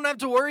don't have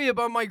to worry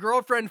about my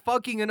girlfriend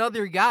fucking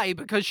another guy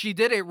because she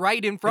did it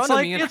right in front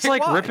of me. It's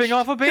like ripping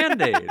off a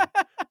Band-Aid.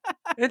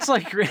 It's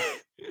like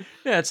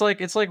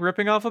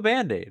ripping off a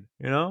Band-Aid,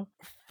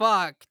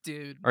 Fuck,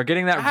 dude. Or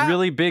getting that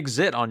really big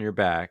zit on your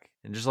back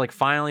and just like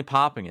finally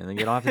popping it, and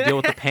you don't have to deal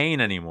with the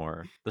pain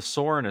anymore. The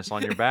soreness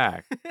on your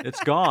back.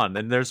 It's gone,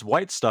 and there's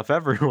white stuff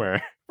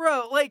everywhere.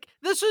 Bro, like,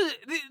 this is,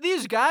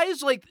 these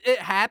guys, like, it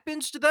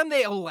happens to them,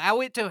 they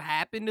allow it to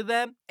happen to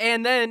them,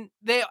 and then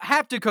they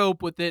have to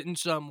cope with it in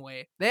some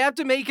way. They have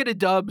to make it a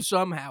dub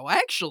somehow.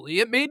 Actually,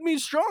 it made me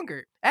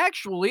stronger.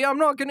 Actually, I'm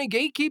not gonna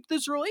gatekeep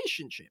this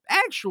relationship.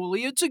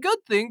 Actually, it's a good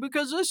thing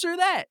because this or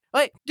that.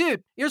 Like,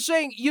 dude, you're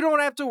saying you don't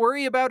have to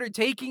worry about her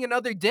taking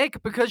another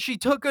dick because she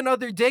took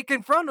another dick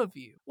in front of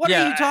you. What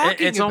are you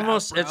talking about, bro?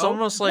 It's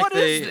almost like what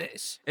is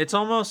this? It's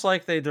almost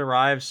like they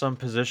derive some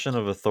position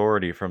of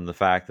authority from the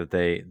fact that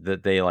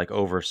they like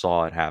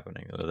oversaw it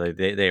happening.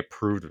 They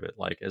approved of it.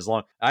 Like, as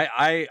long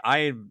I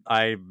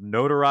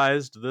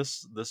notarized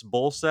this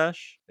bull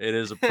sesh. It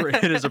is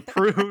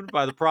approved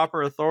by the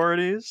proper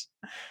authorities.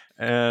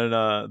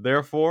 And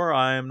therefore,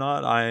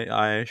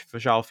 I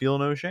shall feel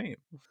no shame.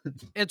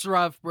 It's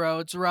rough, bro.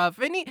 It's rough.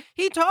 And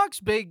he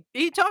talks big.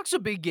 He talks a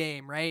big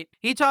game, right?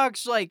 He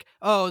talks like,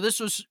 oh,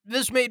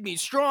 this made me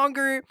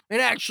stronger, and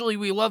actually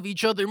we love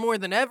each other more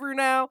than ever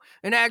now,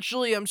 and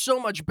actually I'm so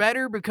much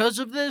better because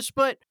of this.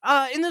 But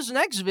in this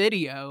next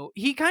video,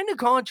 he kind of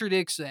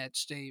contradicts that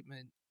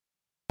statement.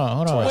 Oh,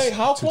 hold on. Wait,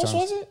 how close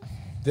was it?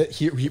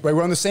 We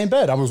were on the same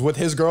bed. I was with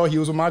his girl. He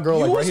was with my girl.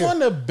 You like was right on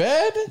the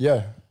bed?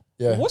 Yeah.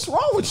 Yeah. What's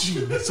wrong with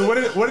you? So what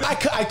did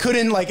I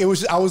couldn't, like, I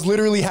was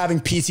literally having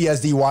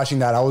PTSD watching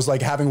that. I was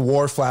like having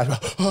war flash.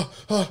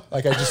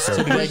 Like I just.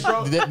 Did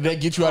that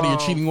get you out of your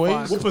cheating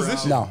ways? What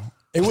position? No.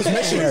 It was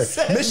missionary.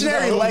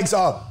 Missionary legs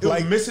up.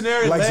 Like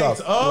missionary legs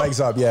up.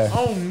 Legs up, yeah.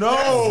 Oh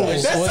no.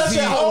 That's such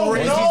an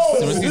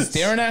outrageous. Was he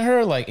staring at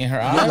her like in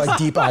her eyes? Yeah, like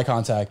deep eye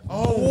contact.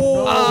 Oh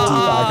no.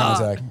 Deep eye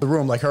contact. The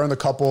room, like her and the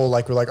couple,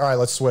 like we're like, all right,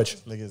 let's switch.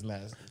 Like it's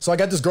nasty. So I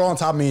got this girl on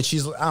top of me and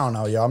she's, I don't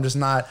know, yo, I'm just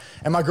not,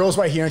 and my girl's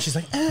right here and she's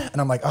like, and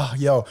I'm like, oh,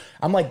 yo,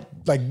 I'm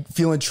like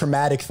feeling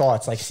traumatic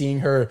thoughts, like seeing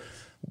her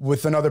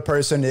with another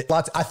person.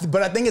 But I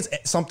think it's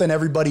something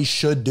everybody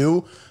should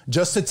do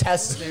just to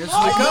test.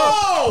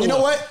 No! You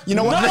know what?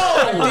 No!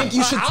 I think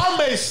you should. I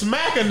may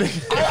smack a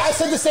nigga. I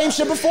said the same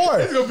shit before.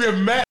 It's gonna be a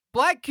match.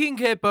 Black King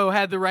Hippo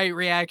had the right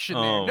reaction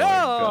there. Oh my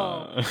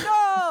God.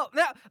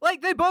 No,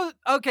 like they both,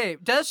 okay,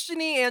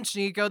 Destiny and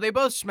Sneeko, they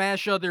both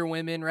smash other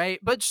women, right?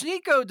 But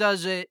Sneeko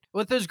does it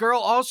with his girl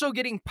also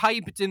getting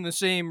piped in the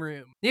same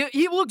room.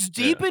 He looks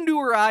deep into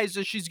her eyes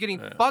as she's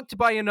getting fucked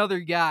by another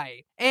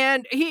guy.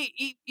 And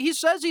he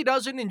says he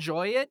doesn't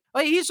enjoy it.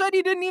 Like, he said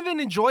he didn't even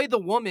enjoy the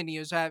woman he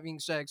was having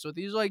sex with.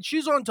 He's like,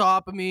 she's on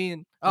top of me,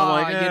 and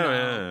I'm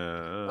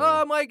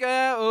like,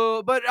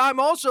 but I'm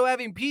also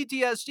having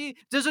PTSD.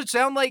 Does it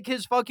sound like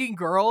his fucking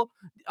girl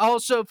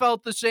also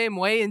felt the same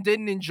way and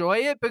didn't enjoy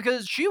it?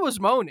 Because she was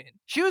moaning.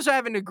 She was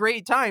having a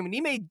great time, and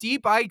he made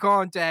deep eye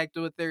contact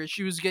with her as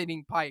she was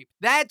getting piped.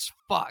 That's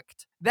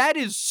fucked. That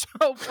is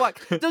so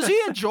fucked. Does he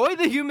enjoy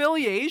the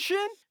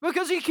humiliation?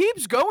 Because he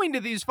keeps going to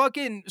these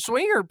fucking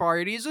swinger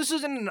parties. This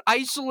isn't an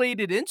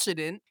isolated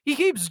incident. He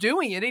keeps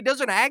doing it. He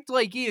doesn't act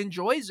like he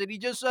enjoys it. He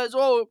just says,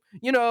 oh,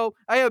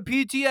 I have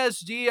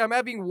PTSD. I'm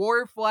having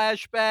war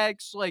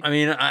flashbacks. Like,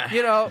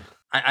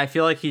 I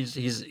feel like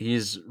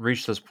he's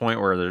reached this point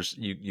where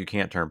you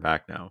can't turn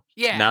back now.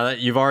 Yeah. Now that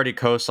you've already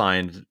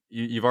co-signed,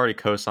 you've already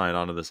co-signed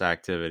onto this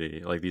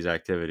activity, like these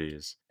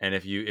activities, and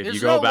if you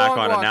go back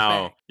on it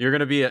now, you're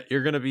gonna be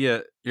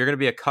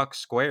a cuck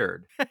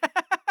squared.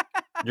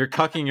 You're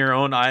cucking your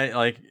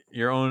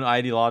own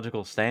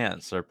ideological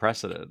stance or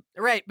precedent.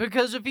 Right,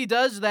 because if he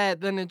does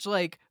that, then it's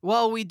like,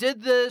 well, we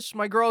did this.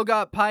 My girl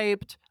got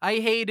piped. I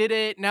hated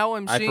it. Now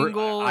I'm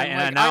single.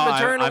 I'm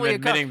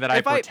admitting that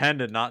I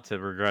pretended not to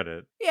regret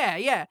it.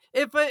 Yeah.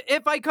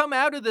 If I come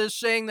out of this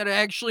saying that it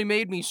actually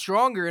made me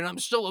stronger and I'm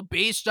still a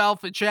based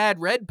alpha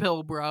Chad red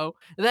pill bro,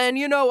 then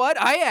you know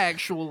what? I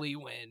actually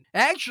win.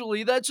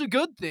 Actually, that's a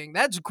good thing.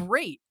 That's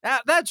great.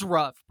 That's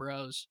rough,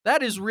 bros.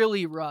 That is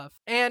really rough.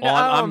 And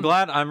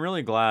I'm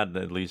really glad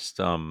that at least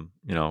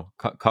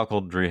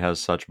cuckoldry has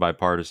such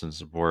bipartisan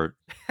support.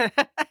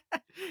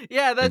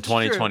 Yeah, that's in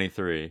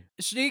 2023. True.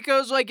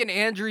 Sneeko's like an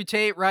Andrew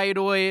Tate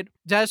rightoid.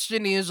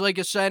 Destiny is like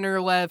a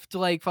center left,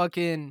 like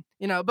fucking,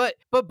 but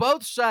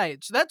both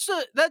sides. That's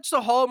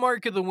the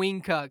hallmark of the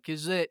wing cuck,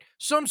 is that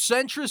some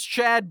centrist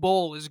Chad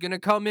Bull is gonna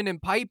come in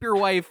and pipe your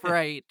wife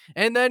right,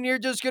 and then you're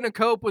just gonna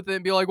cope with it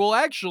and be like, well,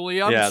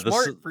 actually, I'm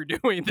smart for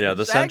doing this. Yeah,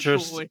 the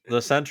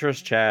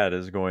centrist Chad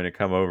is going to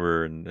come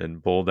over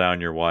and bull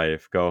down your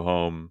wife, go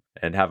home,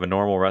 and have a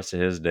normal rest of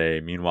his day.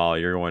 Meanwhile,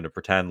 you're going to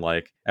pretend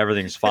like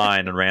everything's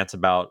fine and rant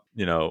about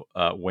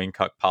wing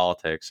cuck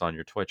politics on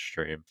your Twitch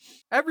stream.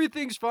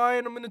 Everything's fine.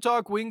 I'm going to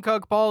talk wing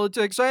cuck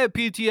politics. I have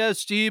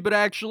PTSD, but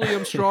actually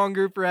I'm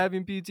stronger for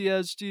having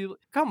PTSD.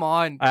 Come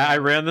on. I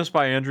ran this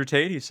by Andrew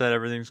Tate. He said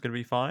everything's going to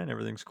be fine.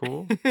 Everything's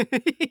cool.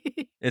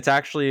 It's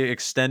actually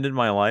extended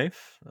my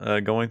life.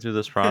 Going through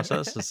this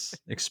process, it's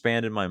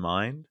expanded my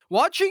mind.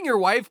 Watching your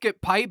wife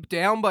get piped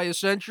down by a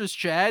centrist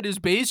Chad is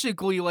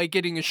basically like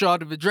getting a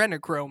shot of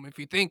adrenochrome, if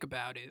you think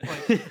about it.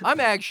 Like,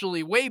 I'm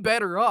actually way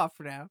better off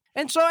now.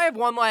 And so I have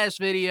one last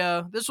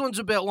video. This one's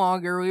a bit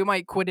longer. We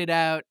might quit it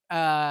out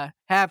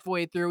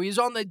halfway through. He's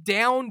on the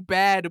Down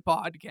Bad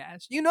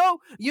podcast. You know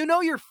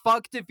you're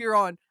fucked if you're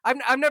on.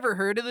 I've never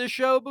heard of this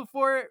show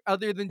before,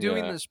 other than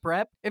doing this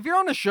prep. If you're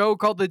on a show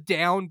called the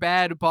Down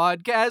Bad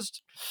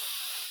podcast,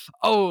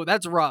 oh,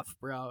 that's rough,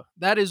 bro.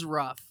 That is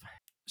rough.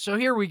 So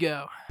here we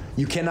go.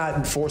 You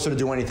cannot force her to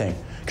do anything.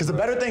 Because the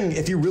better thing,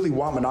 if you really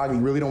want monogamy,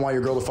 you really don't want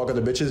your girl to fuck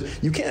other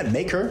bitches, you can't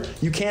make her.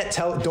 You can't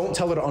don't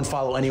tell her to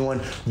unfollow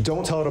anyone.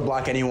 Don't tell her to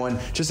block anyone.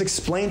 Just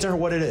explain to her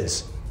what it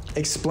is.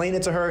 Explain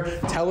it to her.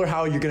 Tell her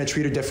how you're going to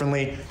treat her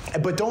differently.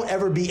 But don't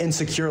ever be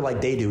insecure like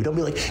they do. Don't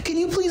be like, can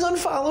you please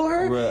unfollow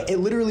her? Right. It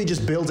literally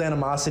just builds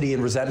animosity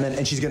and resentment,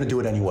 and she's going to do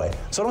it anyway.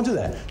 So don't do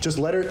that. Just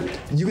let her.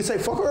 You can say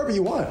fuck her wherever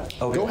you want.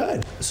 Okay. Go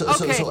ahead. So how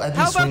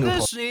about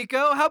this,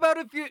 Nico? How about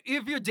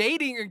if you're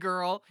dating a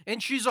girl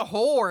and she's a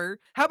whore,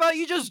 how about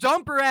you just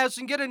dump her ass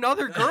and get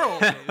another girl,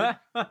 dude?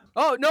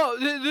 Oh, no,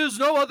 there's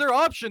no other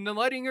option than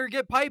letting her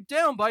get piped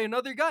down by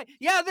another guy.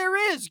 Yeah,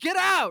 there is. Get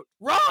out.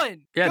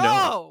 Run. Yeah, go.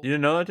 No. You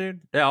didn't know that,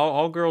 dude? Yeah,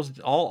 all girls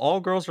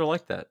are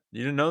like that.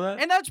 You didn't know that?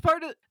 And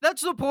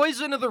that's the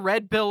poison of the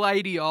red pill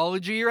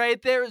ideology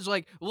right there. Is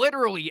like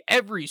literally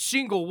every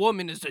single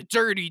woman is a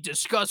dirty,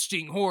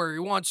 disgusting whore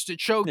who wants to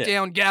choke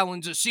down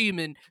gallons of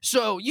semen.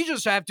 So you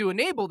just have to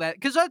enable that,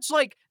 because that's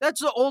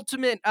the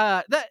ultimate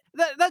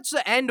that's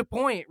the end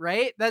point,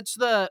 right? That's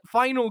the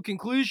final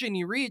conclusion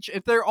you reach.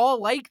 If they're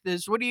all like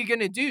this, what are you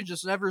gonna do?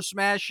 Just never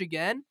smash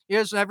again?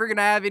 You're just never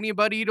gonna have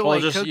anybody to Well,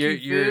 just cook you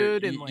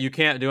food and you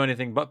can't do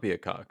anything but be a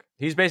cuck.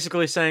 He's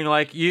basically saying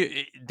like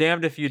you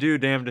damned if you do,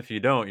 damned if you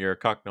don't. You're a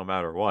cuck no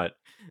matter what.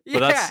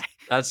 But yeah.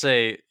 that's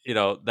a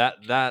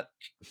that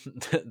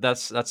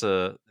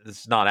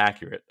it's not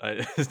accurate.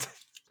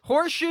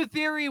 Horseshoe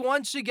theory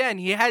once again.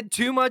 He had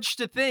too much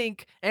to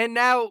think, and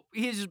now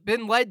he's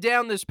been led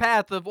down this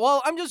path of,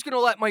 well, I'm just gonna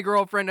let my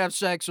girlfriend have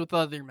sex with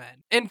other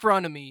men in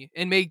front of me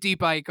and make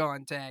deep eye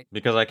contact.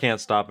 Because I can't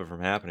stop it from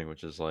happening,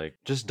 which is like,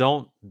 just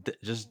don't,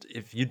 just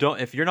if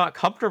you're not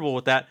comfortable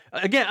with that,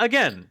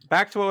 again,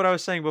 back to what I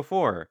was saying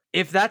before.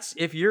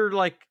 If you're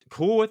like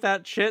cool with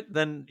that shit,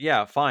 then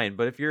yeah, fine.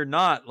 But if you're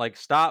not, like,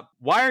 stop.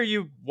 Why are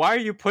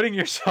you putting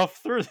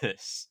yourself through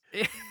this?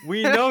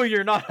 We know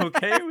you're not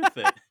okay with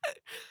it.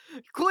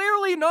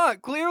 Clearly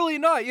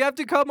not. You have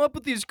to come up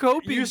with these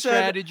coping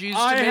strategies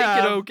to make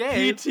it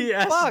okay.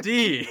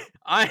 PTSD.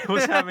 I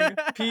was having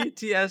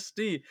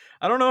PTSD.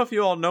 I don't know if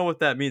you all know what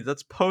that means.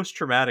 That's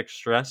post-traumatic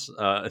stress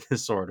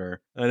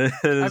disorder, and it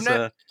is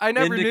an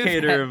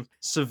indicator of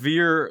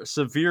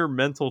severe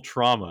mental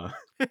trauma,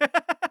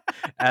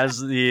 as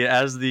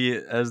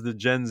the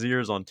Gen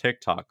Zers on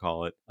TikTok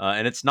call it.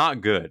 And it's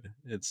not good.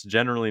 It's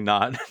generally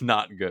not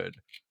good.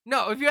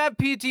 No, if you have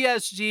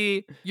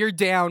PTSD, you're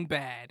down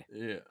bad.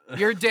 Yeah.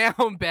 You're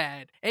down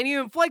bad. And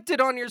you inflict it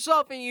on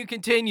yourself, and you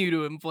continue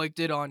to inflict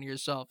it on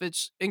yourself.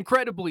 It's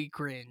incredibly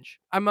cringe.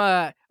 I'm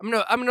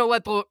gonna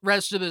let the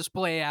rest of this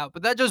play out,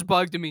 but that just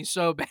bugged me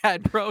so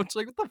bad, bro. It's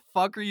like, what the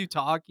fuck are you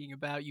talking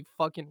about, you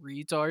fucking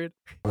retard?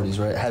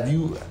 Right?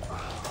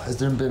 Has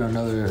there been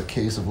another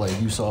case of like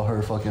you saw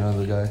her fucking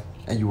another guy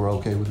and you were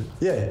okay with it?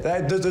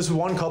 Yeah, there's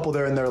one couple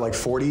there in their like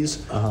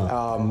 40s.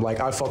 Like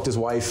I fucked his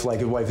wife, like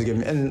his wife is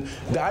giving, and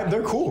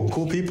they're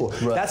cool people.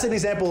 Right. That's an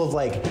example of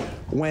like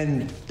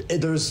when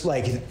there's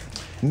like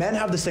men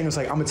have this thing that's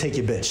like, I'm gonna take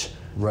your bitch.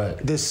 Right.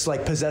 This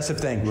like possessive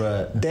thing.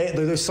 Right.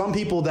 There's some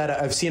people that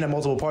I've seen at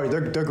multiple parties.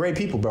 They're great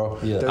people, bro.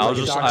 Yeah. I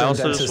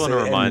also just want to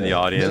remind the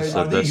audience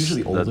that this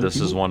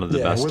is one of the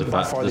best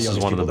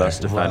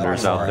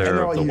defenders out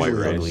there of the white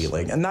race. Ugly,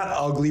 like, and not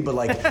ugly, but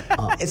like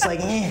it's like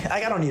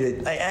I don't need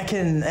it. I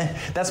can.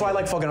 That's why I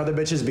like fucking other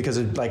bitches, because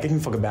it, like I can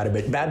fuck a bad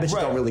bitch. Bad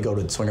bitches don't really go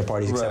to swinger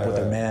parties except with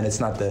their man.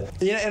 It's not the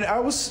and I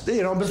was I've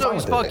been fine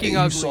with fucking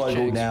ugly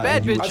chicks.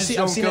 Bad bitches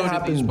don't go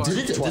to these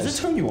parties. Does it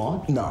turn you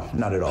on? No,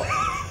 not at all.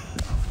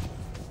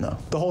 No.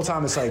 The whole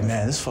time it's like,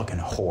 man, this fucking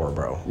whore,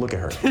 bro. Look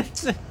at her.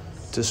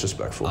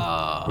 Disrespectful.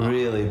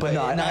 Really? But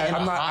no, I'm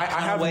not. I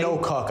have no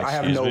cuck. I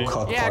have no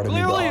cuck yeah, part of me.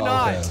 Yeah, clearly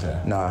not.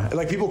 Okay. Nah,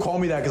 like people call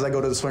me that because I go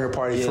to the swinger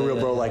party for real,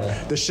 bro.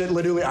 Like the shit,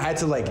 literally, I had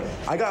to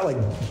I got like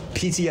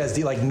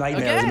PTSD, like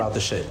nightmares about the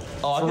shit.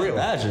 Oh, for I can real.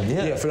 imagine.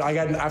 Yeah. Yeah. I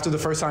got after the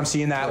first time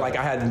seeing that, like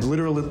I had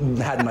literally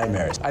had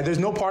nightmares. There's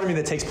no part of me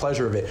that takes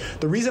pleasure of it.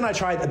 The reason I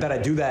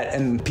do that,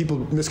 and people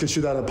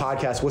misconstrue that on the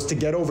podcast, was to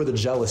get over the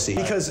jealousy.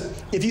 Because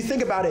if you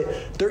think about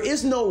it, there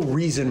is no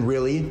reason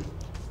really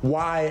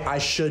why I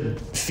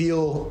should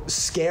feel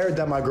scared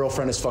that my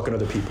girlfriend is fucking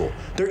other people.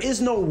 There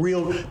is no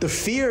the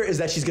fear is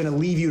that she's gonna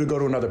leave you to go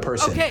to another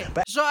person. Okay,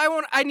 so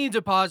I need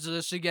to pause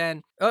this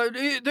again.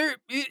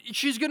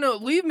 She's gonna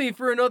leave me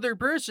for another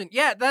person.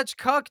 Yeah, that's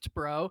cucked,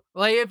 bro.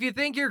 Like, if you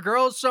think your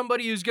girl's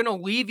somebody who's gonna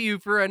leave you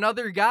for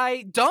another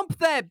guy, dump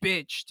that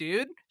bitch,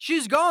 dude.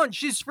 She's gone.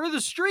 She's for the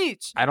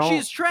streets.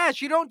 She's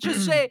trash. You don't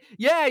just say,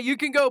 yeah, you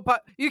can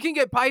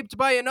get piped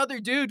by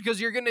another dude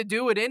because you're gonna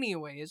do it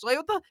anyways. Like,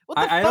 what the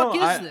fuck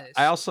is this?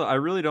 I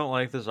really don't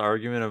like this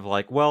argument of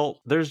like,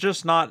 well, there's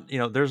just not,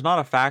 there's not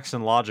a facts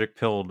and logic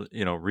pilled,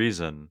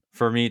 reason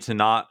for me to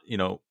not,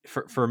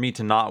 for me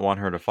to not want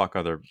her to fuck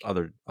other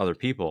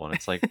people. And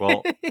it's like,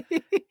 well,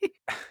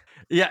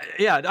 yeah,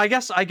 I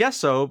guess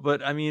so.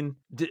 But I mean,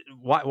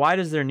 why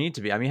does there need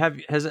to be? I mean,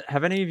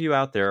 have any of you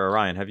out there,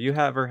 Orion, have you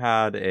ever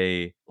had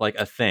a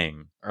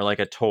thing or like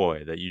a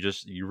toy that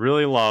you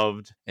really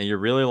loved and you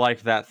really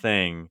liked that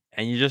thing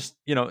and you just,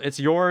 it's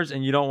yours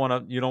and you don't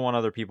want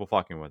other people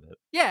fucking with it?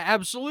 Yeah,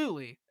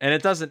 absolutely. And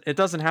it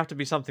doesn't have to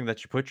be something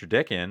that you put your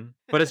dick in,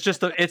 but it's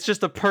just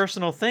a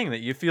personal thing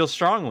that you feel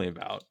strongly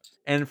about.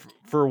 And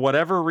for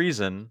whatever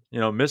reason,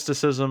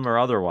 mysticism or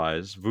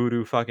otherwise,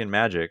 voodoo fucking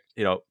magic,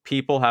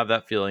 people have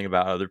that feeling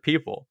about other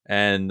people.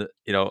 And,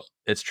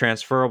 it's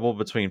transferable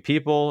between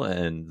people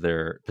and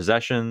their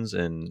possessions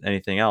and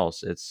anything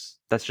else.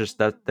 That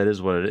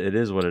is what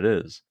it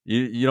is.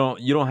 You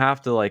don't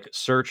have to like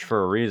search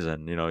for a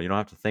reason. You don't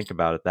have to think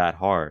about it that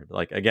hard.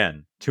 Like,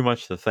 again, too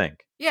much to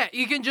think. Yeah,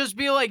 you can just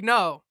be like,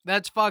 no,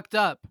 that's fucked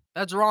up.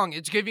 That's wrong.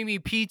 It's giving me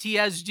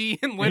PTSD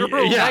and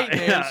literal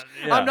nightmares.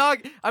 Yeah.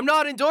 I'm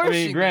not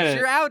endorsing this.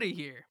 You're out of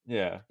here.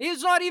 Yeah.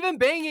 He's not even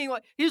banging.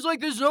 Like he's like,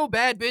 there's no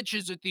bad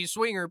bitches at these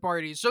swinger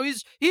parties. So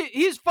he's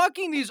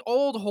fucking these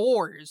old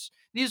whores.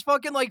 These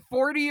fucking like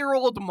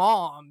 40-year-old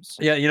moms.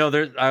 Yeah,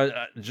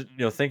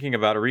 thinking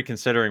about it,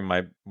 reconsidering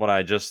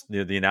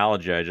the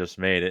analogy I just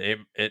made,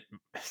 it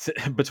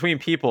between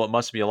people, it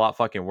must be a lot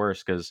fucking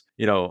worse because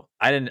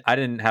I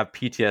didn't have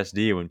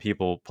PTSD when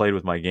people played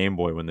with my Game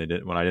Boy when I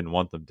didn't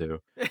want them to.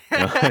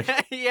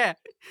 Yeah,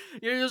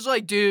 you're just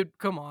like, dude,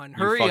 come on,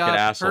 hurry you fucking up,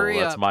 asshole, hurry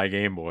that's up. my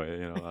Game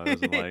Boy. I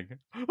wasn't like,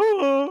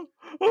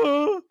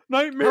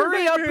 nightmare.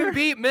 Hurry up and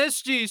beat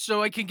Misty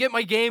so I can get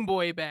my Game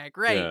Boy back.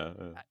 Right?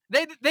 Yeah.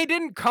 They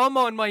didn't come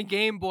on my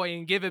Game Boy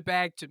and give it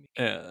back to me.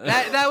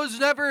 Yeah. That was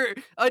never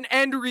an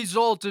end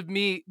result of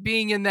me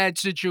being in that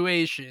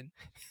situation.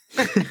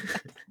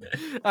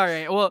 All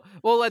right, well,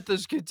 we'll let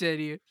this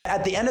continue.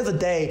 At the end of the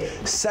day,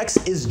 sex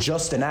is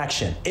just an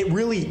action. It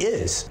really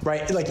is,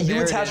 right? Like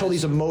you attach all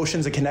these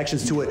emotions and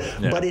connections to it,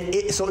 but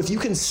so if you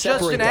can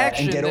separate that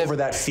and get over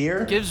that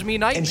fear, gives me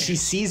nightmares. And she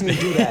sees me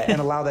do that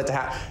and allow that to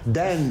happen,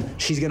 then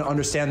she's gonna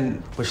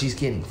understand. But she's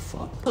getting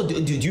fucked. So,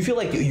 do you feel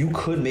like you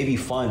could maybe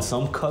find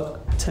some cuck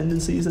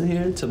tendencies in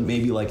here to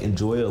maybe like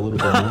enjoy it a little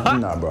bit more?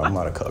 Nah, bro, I'm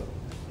not a cuck.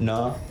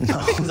 No,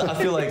 because I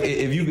feel like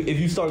if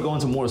you start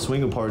going to more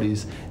swinger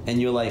parties and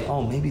you're like,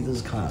 oh, maybe this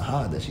is kind of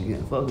hot that she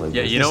getting fucked like.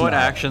 Yeah, this. you know what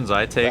actions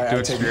I take to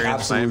experience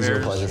absolutely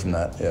nightmares? zero pleasure from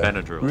that. Yeah.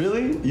 Benadryl.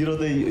 Really? You don't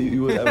think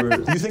you would ever?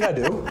 You think I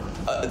do?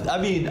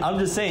 I mean, I'm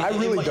just saying. I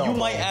really don't. You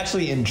might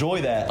actually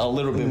enjoy that a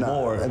little bit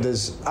more.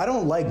 I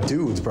don't like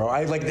dudes, bro.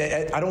 I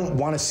don't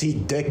want to see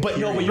dick. But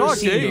you're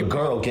seeing your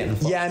girl getting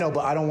fucked. Yeah, I know,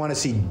 but I don't want to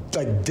see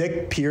like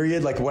dick.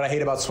 Period. Like what I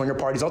hate about swinger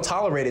parties, I'll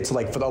tolerate it to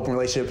like for the open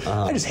relationship.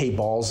 I just hate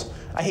balls.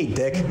 I hate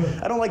dick.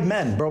 I don't like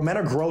men, bro. Men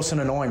are gross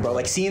and annoying, bro.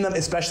 Like seeing them,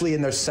 especially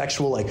in their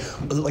sexual,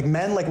 like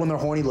men, like when they're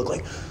horny, look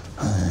like.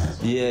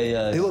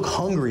 Yeah. They look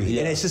hungry,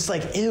 and it's just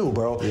like ew,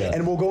 bro. Yeah.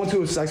 And we'll go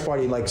into a sex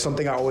party, like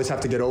something I always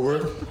have to get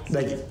over,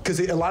 like because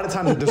a lot of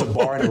times there's a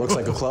bar and it looks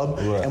like a club,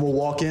 right. And we'll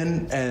walk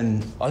in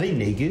and are they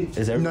naked?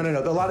 Is there? No.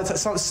 A lot of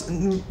times,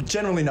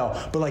 generally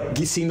no, but like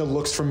seeing the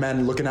looks from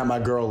men looking at my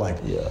girl, like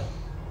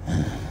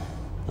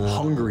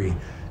hungry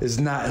is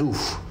not.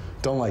 Oof,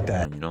 don't like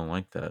that. You don't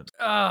like that.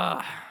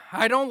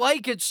 I don't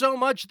like it so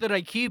much that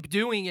I keep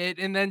doing it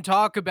and then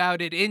talk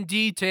about it in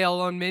detail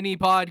on many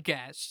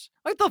podcasts.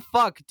 What the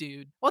fuck,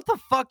 dude? What the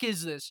fuck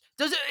is this?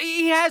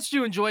 He has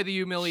to enjoy the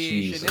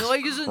humiliation. Jesus and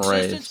like his Christ,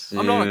 insistence. dude.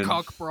 I'm not a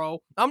cuck,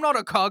 bro. I'm not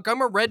a cuck.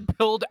 I'm a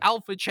red-pilled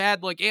alpha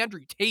Chad like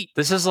Andrew Tate.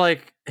 This is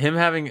like him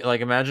having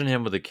imagine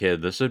him with a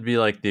kid. This would be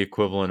like the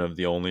equivalent of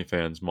the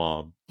OnlyFans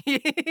mom.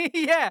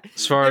 Yeah.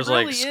 As far as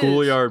really like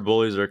schoolyard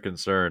bullies are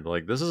concerned,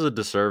 like this is a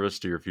disservice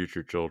to your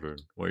future children.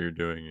 What you're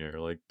doing here,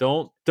 like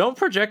don't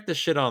project this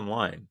shit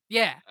online.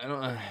 Yeah. I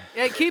don't.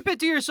 Yeah, keep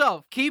it to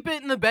yourself. Keep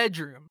it in the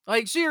bedroom.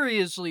 Like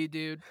seriously,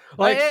 dude.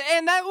 Like,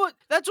 and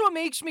that's what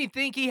makes me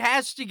think he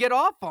has to get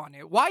off on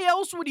it. Why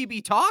else would he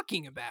be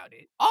talking about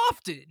it?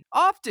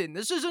 Often.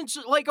 This isn't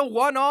like a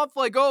one-off.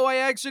 Like, oh, I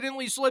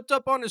accidentally slipped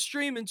up on a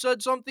stream and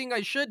said something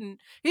I shouldn't.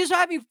 He's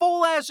having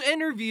full-ass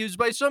interviews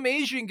by some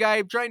Asian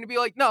guy trying to be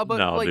like, no,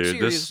 like dude,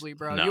 seriously,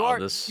 bro, no,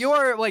 you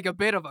are like a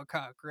bit of a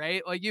cuck,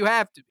 right? Like you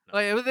have to.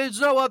 Like, there's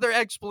no other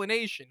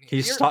explanation.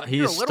 He's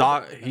fucking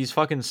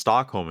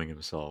Stockholming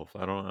himself.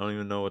 I don't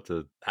even know what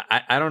to.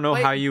 I don't know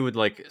how you would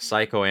like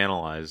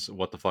psychoanalyze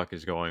what the fuck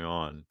is going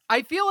on.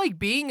 I feel like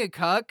being a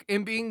cuck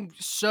and being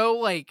so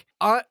like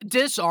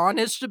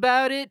dishonest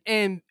about it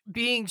and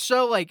being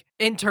so like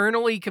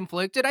internally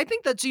conflicted, I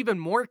think that's even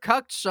more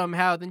cucked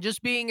somehow than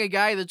just being a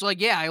guy that's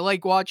like, yeah, I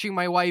like watching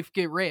my wife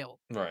get railed.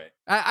 Right.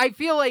 I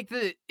feel like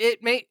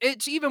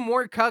it's even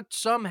more cucked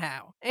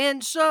somehow.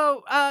 And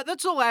so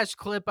that's the last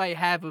clip I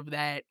have of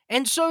that.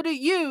 And so to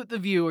you, the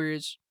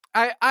viewers,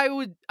 I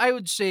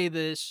would say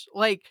this,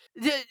 like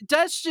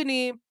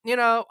Destiny,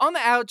 on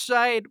the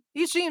outside,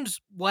 he seems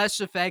less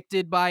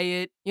affected by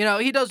it.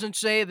 He doesn't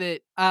say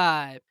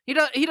that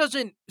he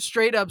doesn't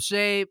straight up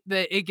say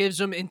that it gives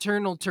him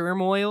internal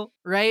turmoil,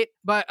 right?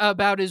 But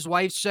about his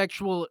wife's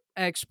sexual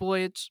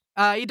exploits.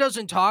 He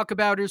doesn't talk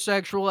about her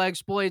sexual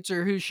exploits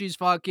or who she's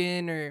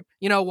fucking or,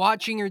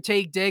 watching her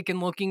take dick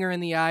and looking her in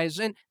the eyes.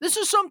 And this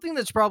is something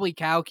that's probably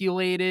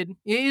calculated.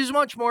 He's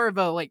much more of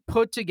a like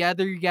put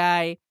together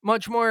guy,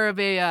 much more of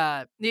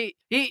a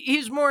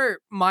he's more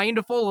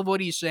mindful of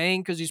what he's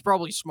saying because he's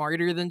probably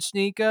smarter than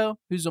Sneeko,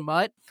 who's a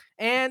mutt.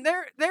 And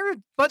there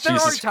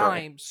are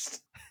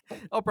times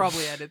I'll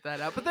probably edit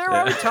that out, but there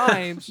are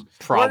times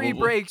where he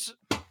breaks.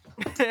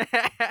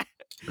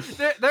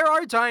 There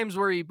are times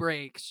where he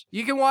breaks.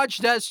 You can watch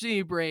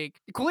Destiny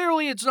break.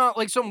 Clearly, it's not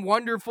like some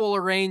wonderful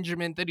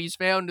arrangement that he's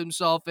found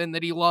himself in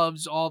that he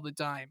loves all the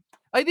time.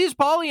 Like these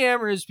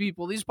polyamorous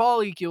people, these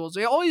polycules,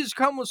 they always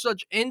come with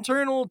such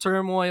internal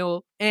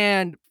turmoil.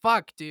 And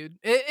fuck, dude,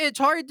 it's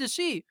hard to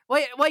see.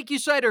 Like you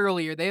said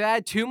earlier, they've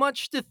had too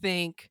much to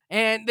think,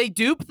 and they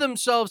dupe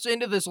themselves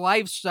into this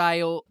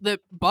lifestyle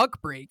that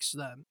buck breaks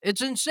them.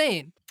 It's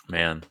insane.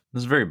 Man,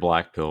 this is a very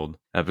black-pilled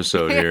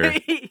episode here.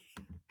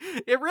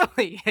 It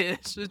really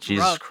is. It's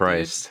Jesus rough,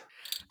 Christ.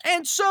 Dude.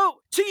 And so,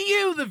 to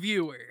you, the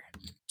viewer,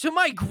 to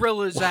my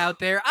gorillas out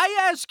there, I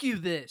ask you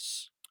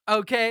this.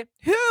 Okay,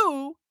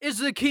 who is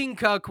the King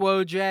Cuck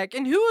Wojak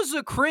and who is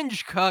the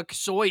cringe cuck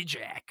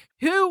Soyjack?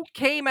 Who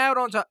came out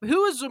on top?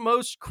 Who is the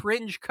most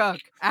cringe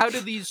cuck out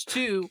of these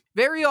two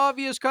very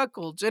obvious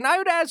cuckolds? And I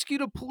would ask you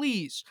to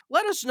please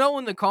let us know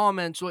in the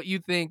comments what you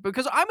think,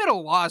 because I'm at a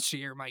loss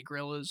here, my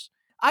gorillas.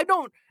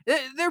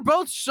 They're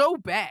both so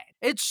bad.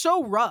 It's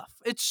so rough.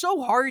 It's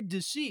so hard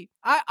to see.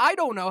 I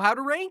don't know how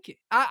to rank it.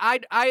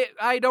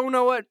 I don't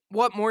know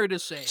what more to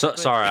say.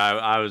 Sorry,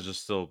 I was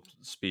just still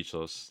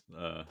speechless.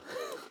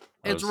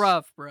 It's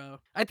rough, bro.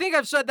 I think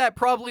I've said that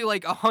probably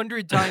like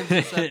 100 times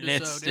this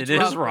episode. It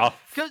is rough.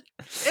 Cause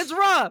it's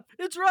rough.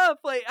 It's rough.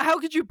 Like, how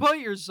could you put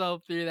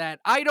yourself through that?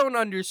 I don't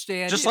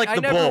understand. Just like I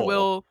the never bull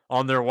will.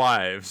 on their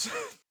wives.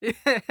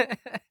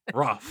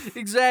 Rough.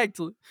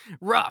 Exactly.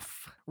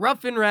 Rough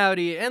and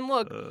rowdy. And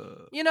look,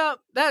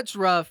 that's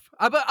rough.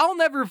 But I'll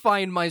never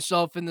find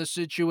myself in this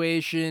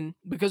situation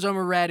because I'm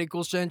a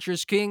radical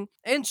centrist king.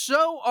 And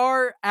so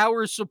are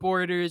our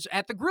supporters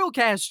at the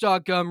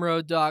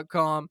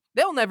Grillcast.gumroad.com.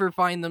 They'll never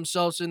find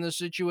themselves in this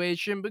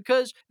situation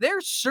because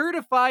they're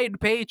certified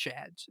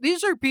pay-chads.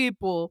 These are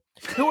people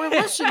who are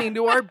listening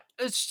to our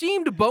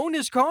esteemed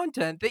bonus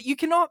content that you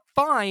cannot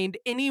find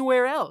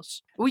anywhere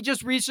else. We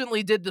just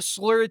recently did the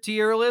slur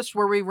tier list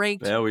where we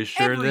ranked we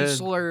sure every did.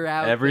 Slur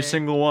out every there.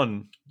 Single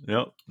one.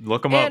 Yep,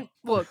 look them up.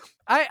 Look,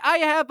 I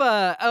have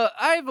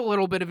a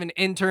little bit of an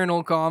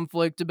internal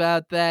conflict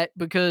about that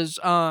because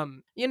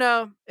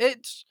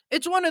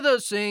it's one of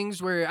those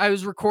things where I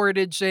was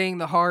recorded saying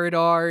the hard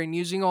R and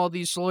using all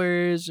these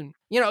slurs and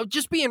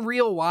just being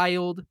real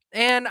wild,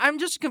 and I'm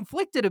just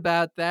conflicted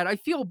about that. I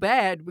feel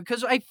bad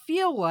because I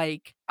feel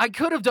like I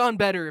could have done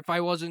better if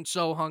I wasn't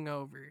so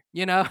hungover.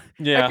 Yeah.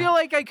 I feel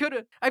like I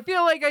could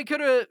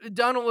have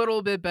done a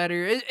little bit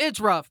better. It's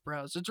rough,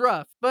 bros. It's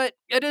rough, but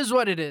it is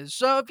what it is.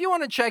 So if you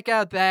want to check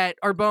out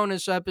our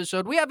bonus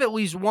episode, we have at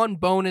least one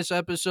bonus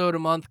episode a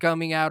month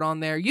coming out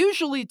on there.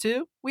 Usually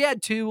 2. We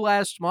had 2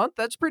 last month.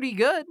 That's pretty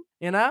good,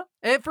 And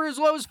for as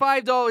low as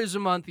 $5 a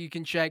month, you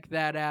can check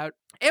that out.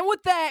 And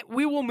with that,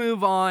 we will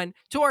move on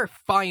to our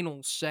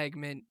final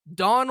segment,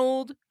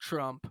 Donald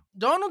Trump.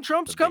 Donald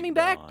Trump's coming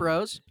back,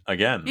 bros.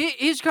 Again.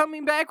 He's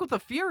coming back with a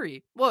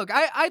fury. Look,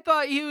 I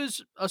thought he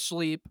was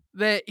asleep,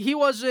 that he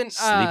wasn't...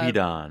 Sleepy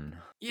Don.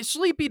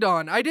 Sleepy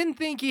Don. I didn't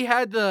think he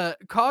had the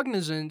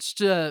cognizance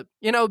to,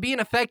 be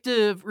an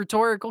effective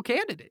rhetorical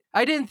candidate.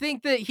 I didn't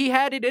think that he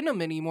had it in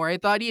him anymore. I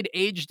thought he had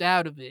aged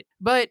out of it.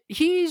 But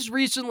he's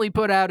recently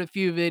put out a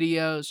few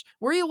videos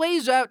where he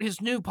lays out his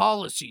new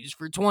policies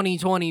for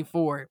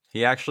 2024.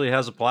 He actually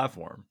has a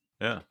platform.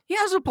 Yeah. He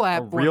has a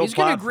platform. He's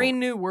going to green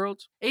new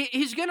worlds.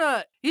 He's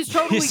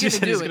totally going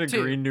to do it, He's going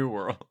to green new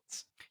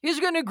worlds. He's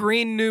going to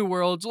green new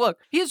worlds. Look,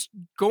 he's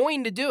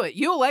going to do it.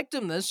 You elect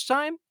him this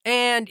time,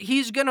 and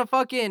he's going to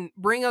fucking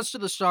bring us to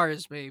the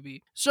stars,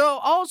 baby. So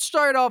I'll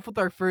start off with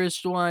our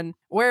first one,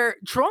 where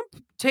Trump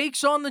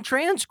takes on the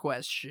trans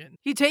question.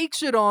 He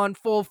takes it on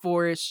full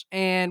force,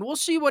 and we'll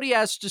see what he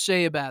has to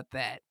say about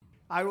that.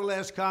 I will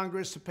ask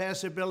Congress to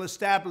pass a bill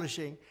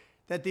establishing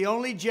that the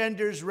only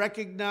genders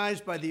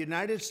recognized by the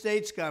United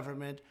States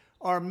government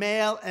are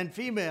male and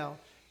female,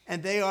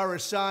 and they are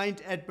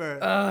assigned at birth.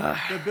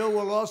 The bill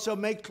will also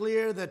make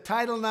clear that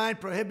Title IX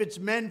prohibits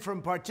men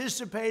from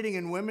participating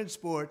in women's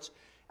sports,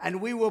 and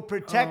we will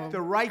protect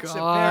the rights of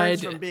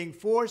parents from being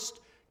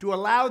forced to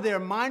allow their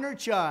minor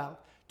child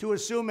to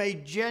assume a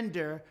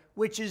gender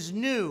which is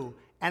new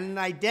and an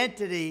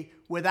identity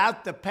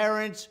without the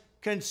parents'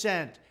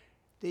 consent.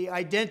 The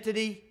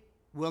identity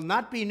will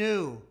not be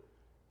new,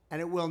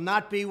 and it will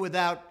not be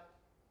without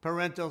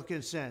parental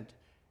consent.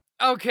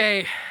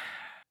 Okay.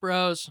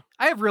 Bros,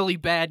 I have really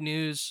bad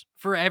news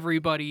for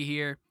everybody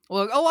here.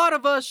 Look, a lot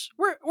of us,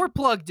 we're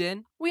plugged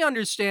in. We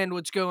understand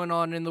what's going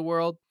on in the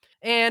world.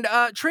 And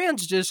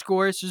trans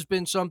discourse has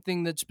been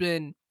something that's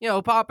been,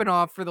 popping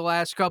off for the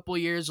last couple of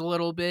years a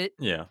little bit.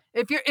 Yeah.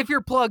 If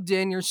you're plugged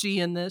in, you're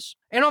seeing this.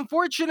 And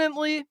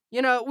unfortunately,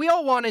 we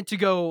all want it to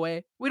go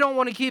away. We don't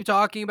want to keep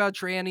talking about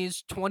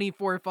trannies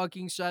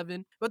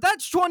 24/7. But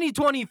that's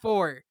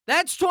 2024.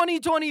 That's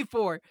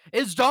 2024.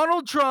 It's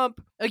Donald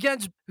Trump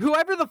against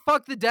whoever the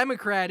fuck the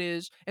Democrat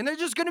is, and they're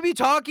just going to be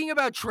talking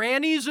about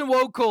trannies and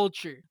woke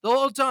culture the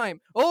whole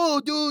time. Oh,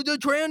 dude, the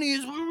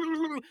trannies.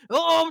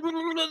 Oh,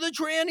 the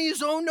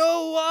trannies. Oh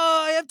no,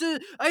 I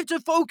have to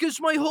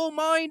focus my whole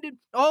mind and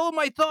all of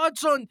my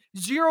thoughts on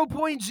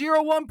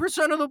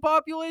 0.01% of the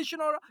population.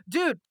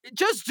 Dude,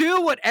 just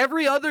do what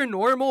every other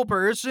normal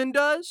person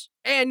does.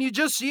 And you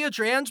just see a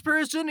trans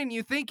person and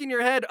you think in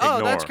your head,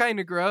 oh, that's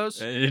kind of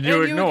gross. And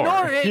you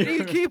ignore it and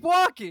you keep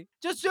walking.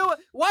 Just do it.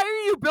 Why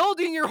are you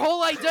building your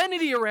whole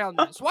identity around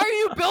this? Why are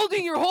you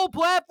building your whole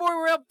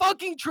platform around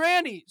fucking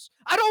trannies?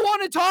 I don't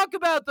want to talk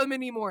about them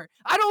anymore.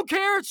 I don't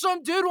care if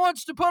some dude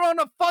wants to put on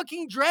a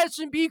fucking dress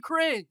and be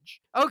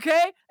cringe.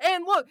 Okay?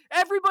 And look,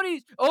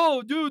 everybody's,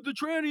 oh, dude, the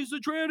trannies,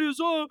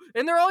 oh.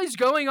 And they're always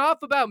going off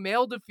about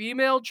male to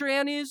female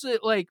trannies.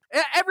 Like,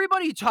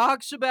 everybody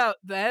talks about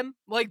them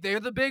like they're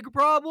the big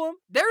problem.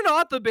 They're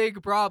not the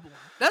big problem.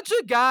 That's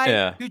a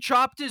guy who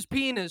chopped his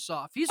penis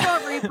off. He's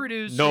not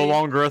reproducing. No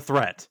longer a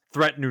threat.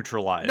 Threat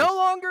neutralized. No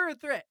longer a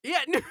threat.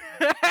 Yeah.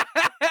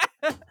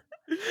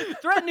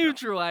 Threat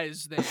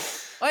neutralized then.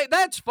 Like,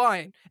 that's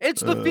fine.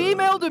 It's the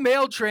female to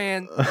male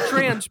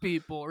trans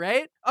people,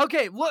 right?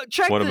 Okay, look,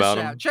 check this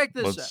out. Check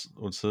this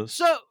out. What's this?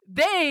 So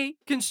they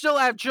can still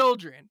have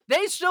children.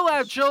 They still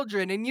have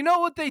children, and you know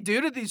what they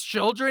do to these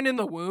children in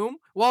the womb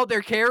while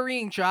they're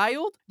carrying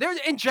child? They're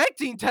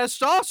injecting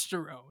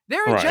testosterone.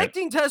 They're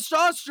injecting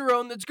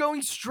testosterone that's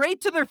going straight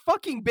to their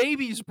fucking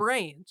babies'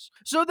 brains.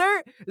 So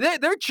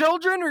their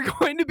children are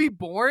going to be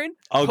born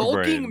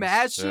hulking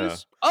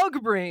masses.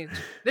 Ugg brains.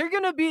 They're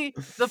gonna be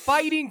the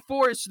fighting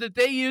force that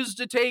they use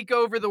to take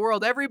over the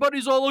world.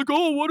 Everybody's all like,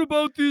 oh, what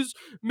about these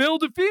male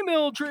to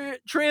female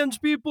trans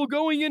people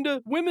going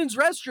into women's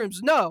restrooms?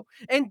 No.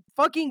 In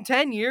fucking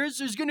 10 years,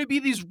 there's gonna be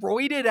these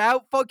roided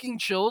out fucking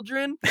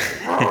children.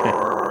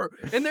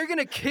 And they're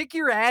gonna kick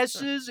your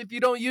asses if you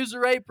don't use the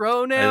right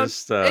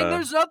pronouns. And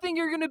there's nothing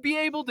you're gonna be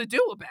able to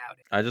do about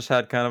it. I just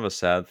had kind of a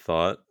sad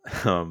thought.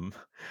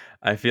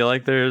 I feel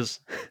like there's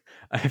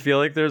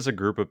a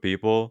group of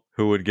people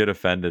who would get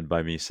offended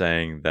by me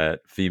saying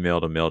that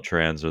female to male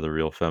trans are the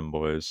real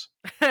femboys.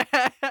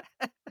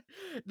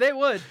 They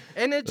would.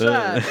 And it's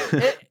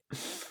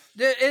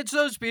it's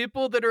those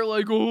people that are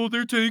like, oh,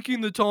 they're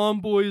taking the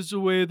tomboys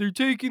away. They're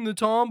taking the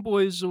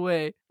tomboys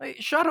away. Like,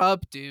 shut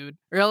up, dude.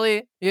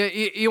 Really?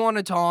 You want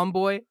a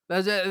tomboy?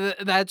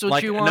 That's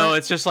what you want? No,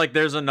 it's just like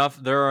there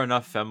are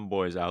enough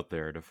femboys out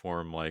there to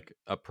form like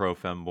a pro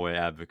femboy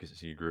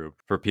advocacy group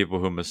for people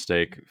who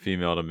mistake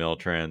female to male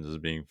trans as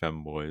being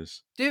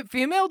femboys. Dude,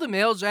 female to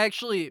males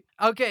actually,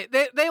 okay,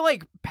 they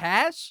like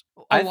pass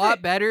a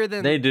lot better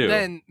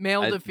than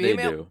male to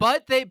female,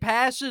 but they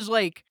pass as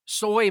like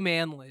soy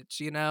manlets,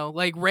 you know,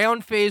 like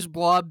round faced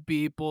blob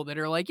people that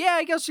are like, yeah,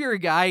 I guess you're a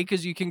guy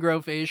because you can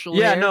grow facial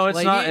hair. Yeah, no, it's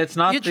like, not.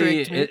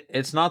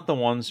 It's not the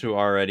ones who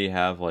already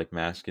have like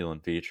masculine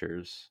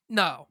features.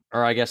 No.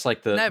 Or I guess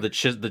like the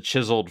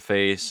chiseled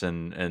face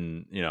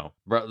and you know,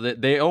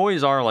 they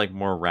always are like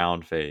more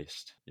round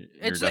faced.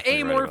 It's the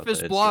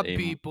amorphous blob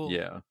people.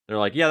 Yeah, they're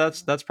like, yeah,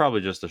 that's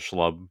probably just a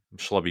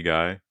schlubby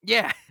guy.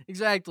 Yeah,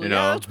 exactly. You know?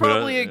 Yeah, that's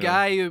probably a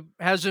guy who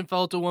hasn't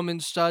felt a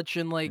woman's touch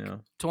in like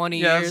 20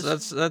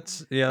 years.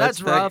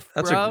 That's rough,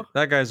 bro.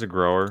 That guy's a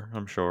grower,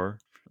 I'm sure.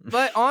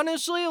 But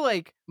honestly,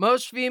 like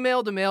most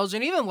female to males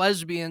and even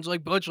lesbians,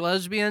 like butch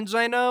lesbians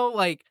I know,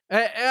 like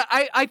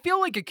I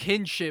feel like a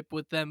kinship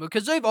with them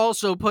because they've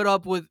also put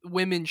up with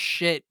women's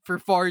shit for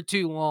far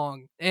too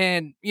long.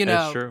 And, you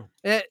know, it's true.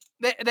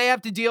 They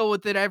have to deal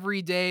with it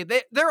every day.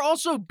 They're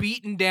also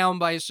beaten down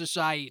by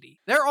society.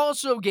 They're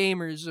also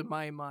gamers in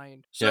my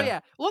mind. So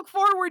yeah, look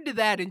forward to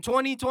that in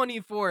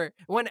 2024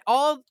 when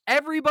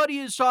everybody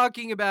is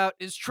talking about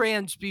is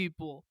trans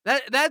people.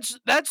 That's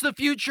the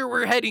future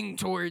we're heading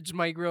towards,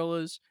 my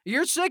gorillas.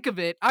 You're sick of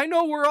it. I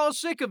know we're all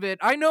sick of it.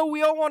 I know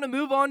we all want to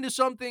move on to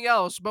something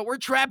else, but we're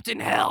trapped in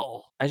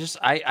hell.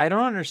 I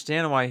don't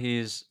understand why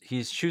he's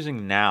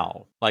choosing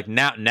now. Like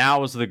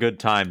now is the good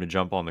time to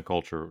jump on the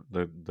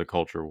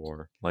culture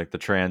war, like the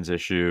trans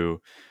issue,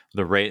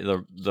 the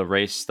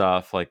race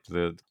stuff, like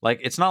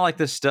it's not like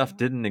this stuff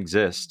didn't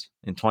exist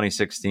in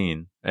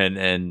 2016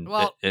 and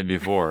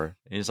before.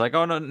 And he's like,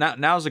 oh no,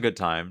 now's a good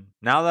time.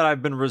 Now that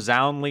I've been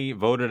resoundingly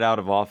voted out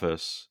of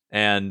office,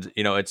 and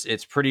you know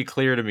it's pretty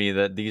clear to me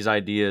that these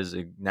ideas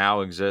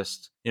now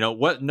exist. You know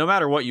no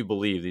matter what you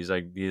believe, these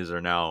ideas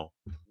are now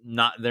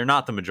they're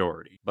not the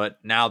majority, but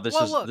now this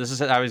is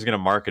how he's going to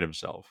market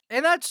himself.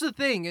 And that's the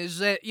thing is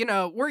that, you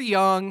know, we're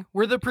young,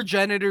 we're the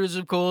progenitors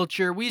of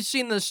culture, we've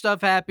seen this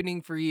stuff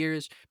happening for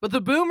years, but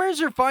the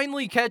boomers are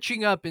finally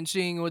catching up and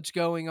seeing what's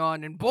going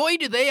on, and boy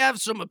do they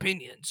have some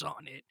opinions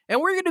on it. And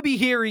we're going to be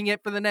hearing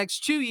it for the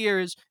next 2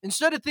 years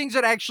instead of things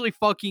that actually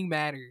fucking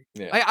matter.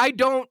 Yeah. I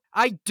don't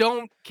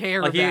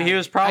care like about he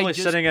was probably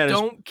sitting at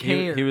don't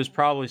care. He was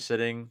probably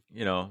sitting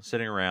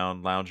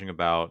around lounging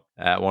about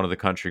at one of the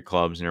country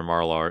clubs near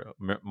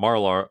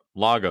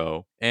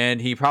Mar-a-Lago, and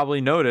he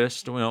probably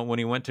noticed, you know, when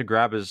he went to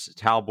grab his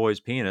towel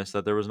boy's penis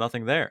that there was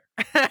nothing there.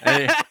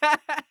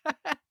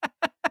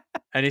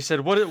 And he said,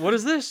 "What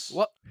is this?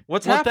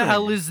 What's happening? What the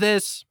hell is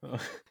this?"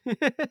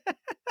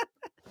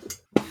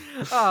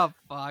 Oh,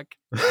 fuck.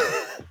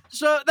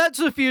 So that's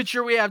the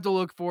future we have to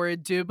look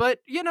forward to. But,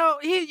 you know,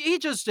 he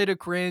just did a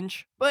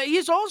cringe. But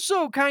he's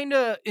also kind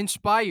of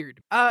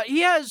inspired.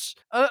 He has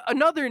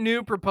another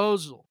new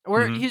proposal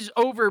where he's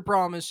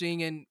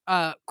over-promising in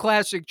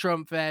classic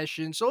Trump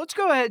fashion. So let's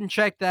go ahead and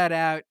check that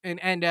out and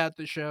end out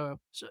the show.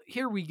 So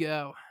here we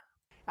go.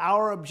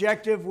 Our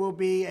objective will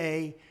be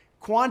a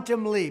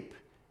quantum leap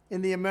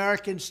in the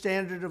American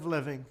standard of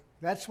living.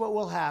 That's what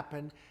will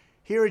happen.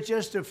 Here are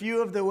just a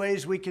few of the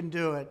ways we can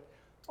do it.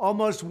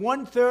 Almost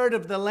 1/3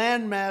 of the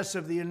landmass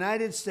of the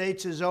United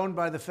States is owned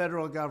by the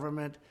federal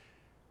government.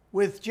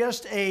 with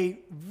just a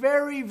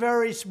very,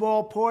 very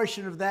small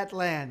portion of that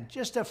land,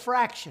 just a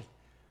fraction,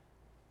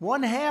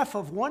 1/2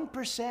 of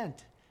 1%.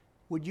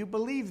 Would you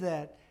believe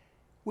that?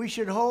 We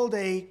should hold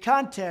a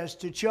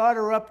contest to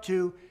charter up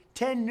to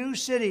 10 new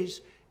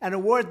cities and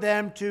award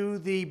them to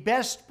the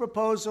best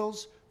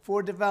proposals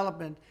for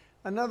development.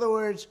 In other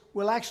words,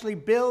 we'll actually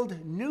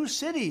build new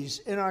cities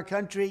in our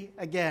country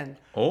again.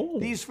 Oh.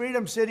 These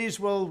freedom cities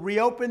will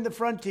reopen the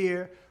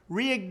frontier,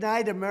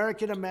 reignite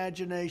American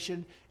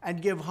imagination,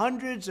 and give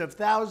hundreds of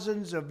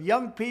thousands of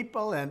young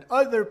people and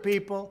other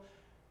people,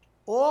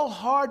 all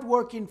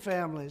hardworking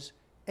families,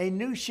 a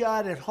new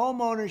shot at home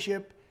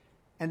ownership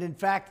and, in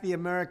fact, the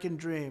American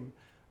dream.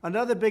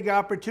 Another big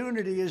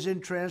opportunity is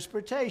in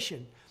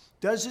transportation.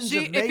 Dozens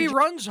of if he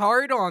runs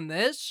hard on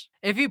this,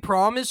 if he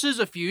promises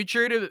a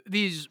future to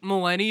these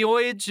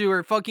millennials who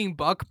are fucking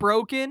buck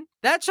broken,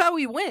 that's how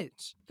he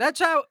wins. That's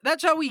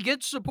how he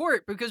gets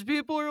support, because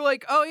people are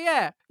like, oh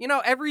yeah,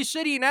 every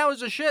city now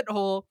is a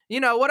shithole.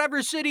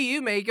 Whatever city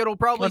you make, it'll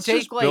probably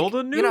take like, build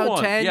a new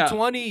one. 10,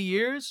 20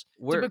 years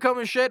to become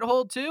a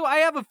shithole too. I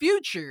have a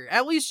future,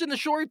 at least in the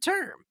short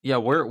term. Yeah,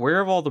 where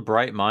have all the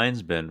bright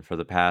minds been for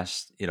the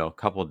past,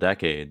 couple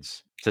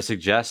decades to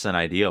suggest an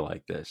idea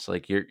like this?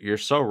 Like you're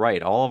so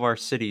right. All of our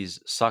cities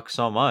suck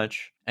so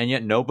much, and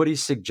yet nobody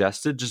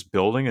suggested just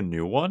building a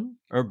new one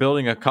or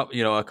building a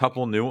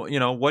couple new.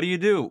 What do you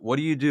do? What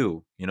do you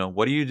do?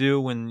 What do you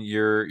do when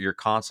your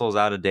console's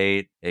out of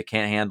date? It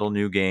can't handle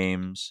new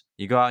games.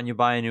 You go out and you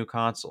buy a new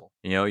console.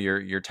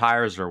 Your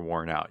tires are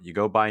worn out. You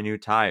go buy new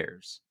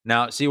tires.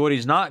 Now, see, what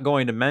he's not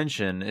going to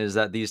mention is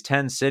that these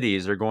 10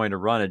 cities are going to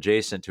run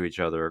adjacent to each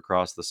other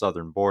across the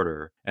southern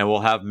border, and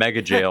we'll have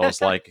mega jails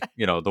like,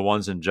 the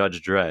ones in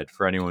Judge Dredd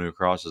for anyone who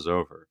crosses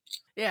over.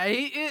 Yeah,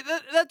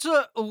 that's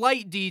a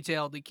light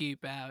detail to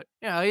keep out.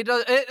 He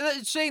does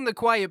it's saying the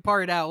quiet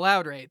part out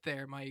loud right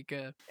there,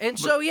 Micah. And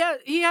so, yeah,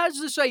 he has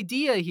this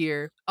idea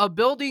here of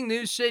building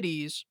new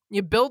cities,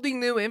 building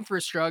new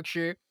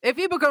infrastructure. If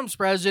he becomes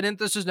president,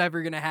 this is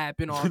never going to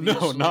happen,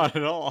 obviously. No, not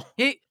at all.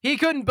 He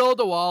couldn't build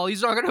a wall.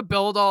 He's not going to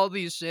build all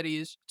these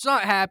cities. It's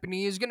not happening.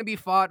 He's going to be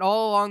fought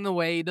all along the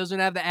way. He doesn't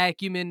have the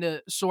acumen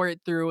to sort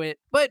through it.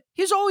 But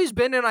he's always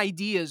been an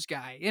ideas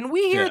guy. And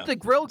we here at the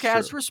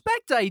Grillcast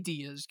respect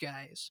ideas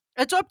guys.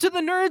 It's up to the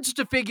nerds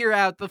to figure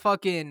out the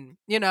fucking,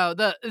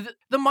 the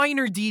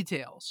minor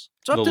details.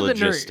 It's up to the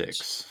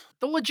nerds.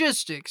 The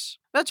logistics.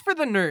 That's for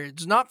the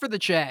nerds, not for the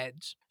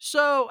chads.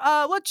 So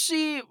let's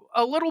see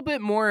a little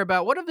bit more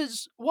about what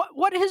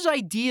his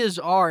ideas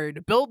are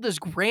to build this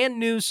grand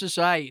new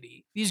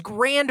society, these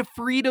grand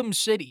freedom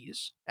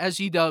cities, as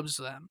he dubs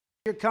them.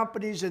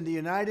 Companies in the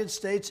United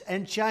States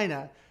and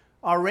China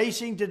are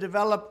racing to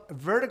develop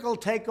vertical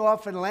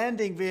takeoff and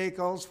landing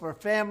vehicles for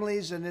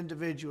families and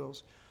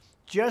individuals.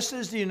 Just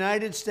as the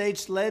United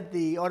States led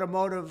the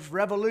automotive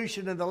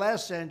revolution in the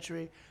last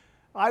century,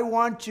 I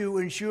want to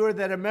ensure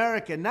that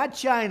America, not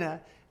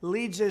China,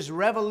 leads this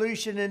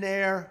revolution in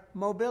air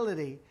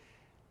mobility.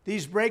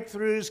 These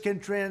breakthroughs can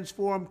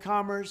transform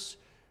commerce,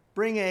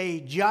 bring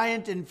a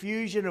giant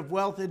infusion of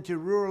wealth into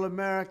rural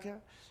America,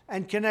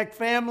 and connect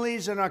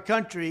families and our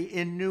country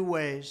in new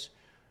ways.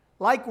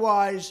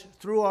 Likewise,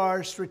 through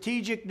our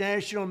strategic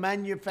national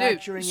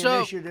manufacturing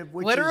initiative,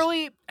 which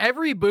literally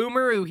every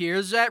boomer who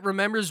hears that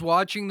remembers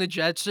watching the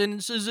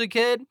Jetsons as a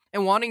kid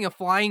and wanting a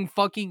flying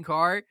fucking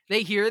car.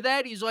 They hear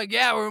that, he's like,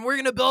 yeah, we're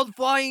gonna build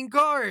flying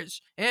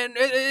cars. And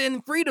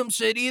in Freedom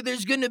City,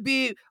 there's gonna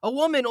be a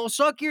woman who'll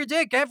suck your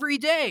dick every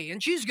day,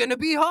 and she's gonna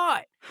be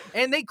hot.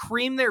 And they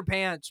cream their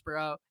pants,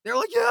 bro. They're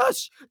like,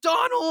 yes,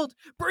 Donald,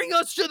 bring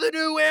us to the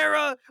new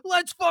era.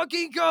 Let's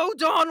fucking go,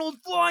 Donald,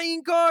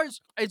 flying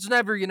cars. It's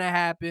never going to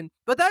happen.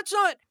 But that's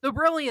not the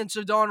brilliance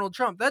of Donald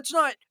Trump. That's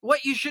not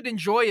what you should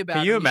enjoy about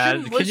him. Can you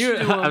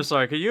imagine? I'm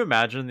sorry. Can you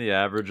imagine the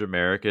average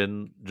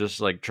American just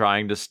like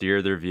trying to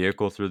steer their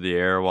vehicle through the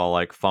air while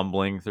like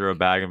fumbling through a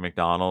bag of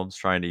McDonald's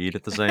trying to eat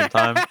at the same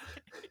time?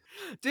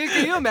 Dude,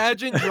 can you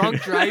imagine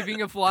drunk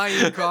driving a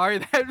flying car?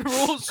 That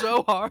rules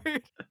so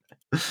hard.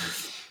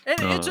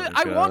 And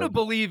I want to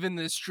believe in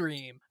this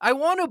dream. I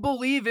want to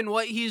believe in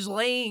what he's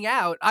laying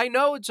out. I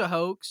know it's a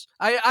hoax.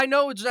 I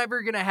know it's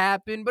never going to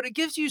happen, but it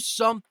gives you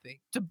something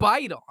to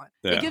bite on.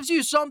 Yeah. It gives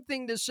you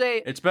something to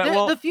say.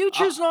 The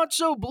future's not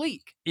so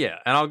bleak. Yeah,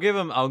 and I'll give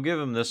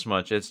him this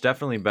much. It's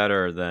definitely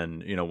better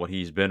than, what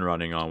he's been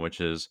running on,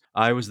 which is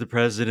I was the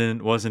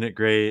president, wasn't it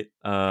great?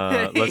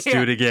 Let's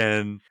do it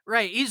again.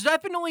 Right. He's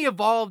definitely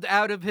evolved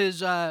out of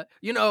his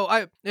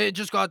it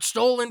just got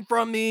stolen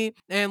from me,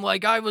 and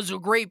like I was a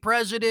great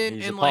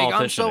president, and like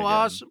I'm so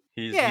awesome.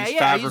 He's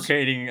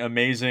fabricating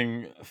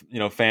amazing,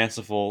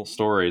 fanciful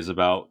stories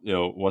about,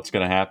 what's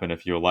going to happen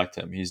if you elect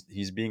him.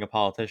 He's being a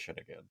politician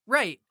again.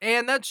 Right.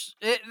 And that's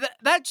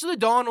the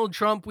Donald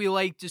Trump we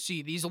like to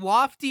see. These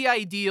lofty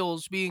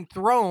ideals being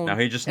thrown. Now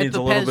he just needs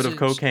a little bit of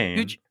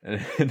cocaine.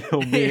 And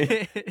he'll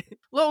be...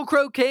 little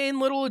cocaine,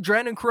 little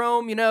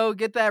adrenochrome,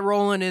 get that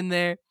rolling in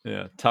there.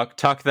 Yeah. Tuck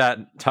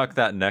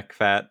that neck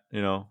fat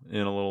in a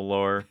little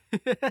lower.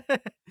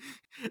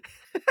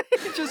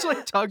 He just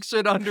like tucks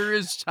it under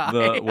his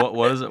tie.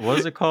 What is it? What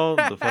is it called?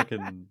 The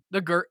fucking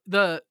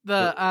the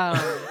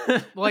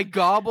like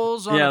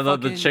gobbles on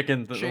the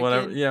chicken,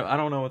 whatever. Yeah, I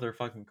don't know what they're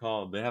fucking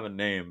called. They have a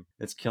name.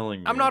 It's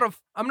killing me. I'm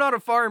not a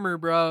farmer,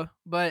 bro,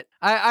 but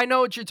I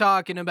know what you're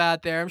talking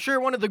about there. I'm sure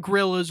one of the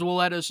gorillas will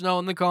let us know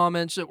in the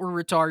comments that we're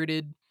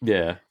retarded.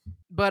 Yeah.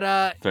 But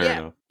Fair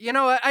enough. You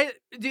know what?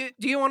 Do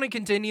you want to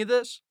continue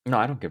this? No,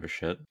 I don't give a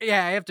shit.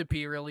 Yeah, I have to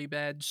pee really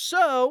bad.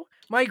 So,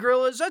 my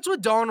gorillas, that's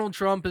what Donald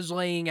Trump is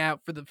laying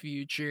out for the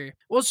future.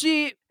 We'll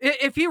see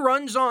if he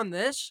runs on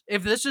this,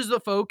 if this is the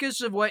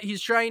focus of what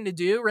he's trying to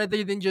do,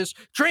 rather than just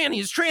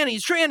trannies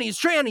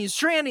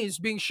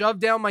being shoved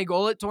down my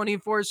gullet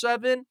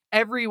 24/7,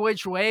 every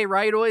which way,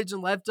 rightoids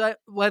and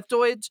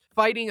leftoids,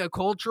 fighting a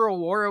cultural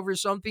war over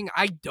something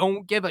I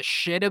don't give a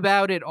shit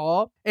about at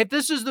all. If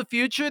this is the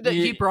future that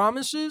he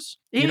promises,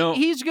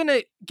 he's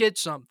gonna get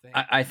something.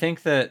 I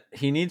think that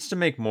he needs to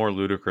make more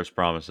ludicrous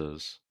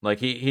promises. Like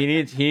he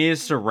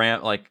needs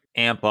to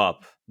amp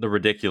up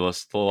the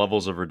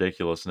levels of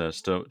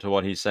ridiculousness to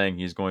what he's saying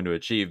he's going to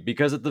achieve,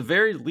 because at the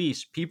very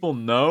least people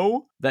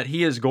know that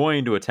he is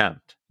going to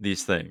attempt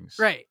these things,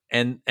 right?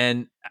 And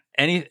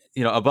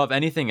above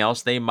anything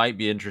else, they might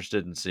be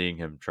interested in seeing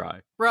him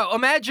try. Bro,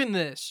 imagine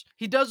this.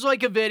 He does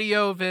like a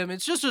video of him.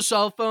 It's just a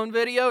cell phone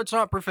video. It's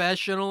not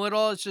professional at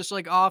all. It's just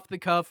like off the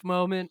cuff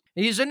moment.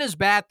 He's in his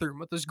bathroom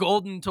with his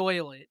golden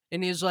toilet.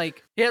 And he's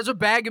like, he has a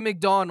bag of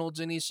McDonald's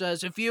and he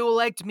says, if you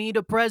elect me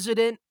to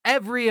president,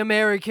 every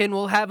American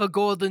will have a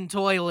golden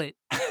toilet.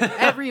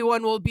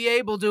 Everyone will be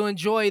able to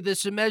enjoy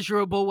this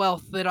immeasurable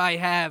wealth that I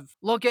have.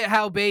 Look at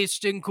how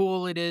based and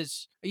cool it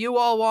is. You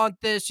all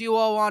want this. You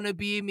all want to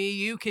be me.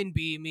 You can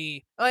be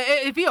me.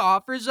 If he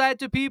offers that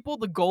to people,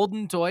 the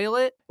golden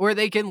toilet, where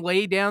they can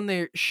lay down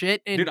their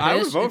shit and piss I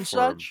would vote and for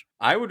such. him.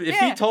 I would, if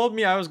he told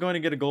me I was going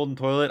to get a golden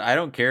toilet, I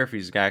don't care if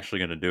he's actually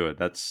going to do it.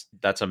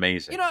 That's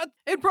amazing.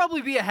 It'd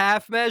probably be a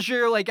half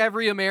measure. Like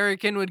every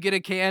American would get a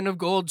can of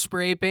gold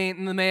spray paint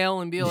in the mail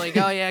and be like,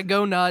 oh yeah,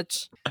 go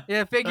nuts.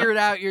 Yeah, figure it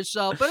out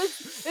yourself. But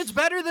it's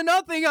better than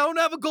nothing. I don't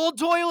have a gold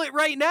toilet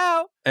right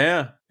now.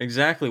 Yeah,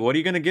 exactly. What are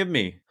you going to give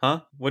me?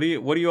 Huh? What are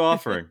you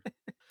offering?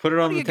 Put it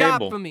on the table. What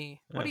do you got for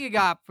me? What do you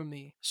got for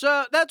me?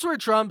 So that's where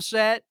Trump's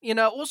at.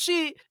 We'll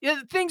see.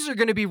 Things are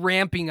going to be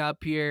ramping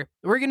up here.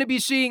 We're going to be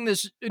seeing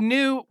this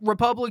new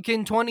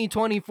Republican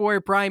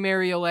 2024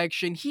 primary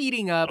election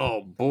heating up.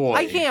 Oh, boy.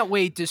 I can't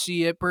wait to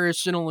see it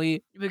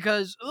personally,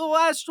 because the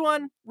last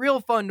one,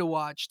 real fun to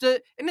watch.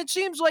 And it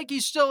seems like he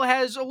still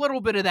has a little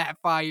bit of that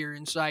fire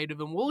inside of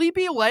him. Will he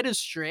be led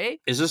astray?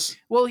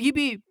 Will he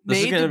be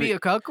made to be a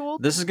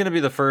cuckold? This is going to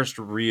be the first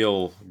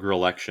real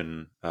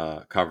election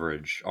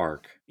coverage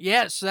arc.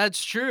 Yes,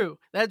 that's true.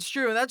 That's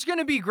true. That's going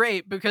to be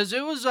great, because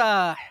it was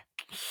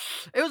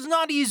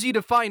not easy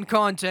to find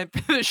content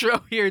for the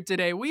show here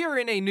today. We are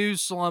in a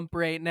news slump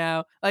right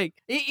now. Like,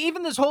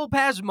 even this whole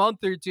past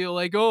month or two,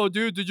 like, oh,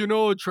 dude, did you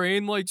know a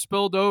train,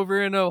 spilled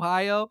over in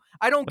Ohio?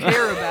 I don't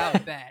care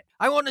about that.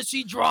 I want to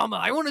see drama.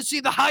 I want to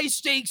see the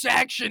high-stakes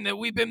action that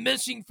we've been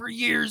missing for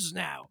years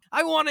now.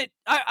 I want it.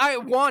 I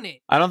want it.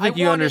 I don't think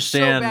you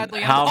understand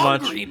how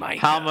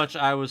how much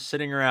I was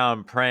sitting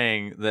around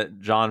praying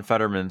that John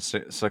Fetterman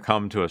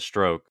succumbed to a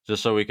stroke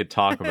just so we could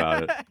talk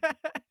about it.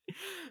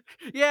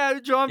 Yeah,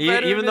 John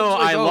Fetterman. Even though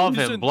I love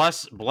him,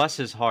 bless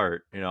his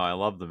heart. I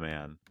love the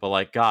man.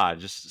 But God,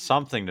 just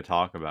something to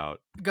talk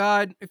about.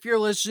 God, if you're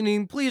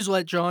listening, please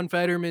let John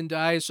Fetterman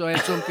die so I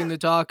have something to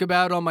talk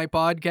about on my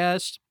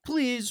podcast.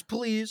 Please,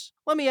 please,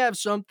 let me have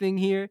something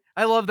here.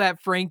 I love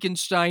that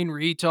Frankenstein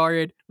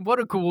retard. What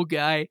a cool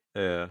guy.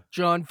 Yeah.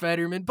 John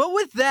Fetterman. But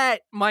with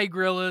that, my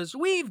gorillas,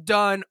 we've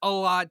done a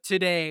lot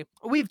today.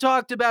 We've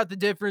talked about the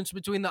difference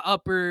between the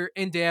upper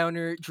and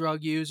downer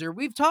drug user.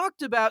 We've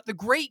talked about the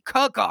great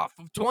cuck-off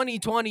of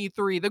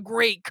 2023, the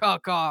great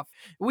cuck-off.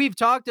 We've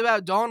talked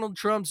about Donald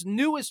Trump's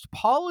newest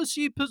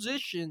policy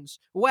positions.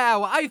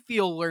 Wow, I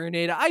feel learned.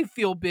 I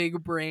feel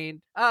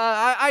big-brained.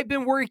 I've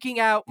been working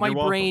out my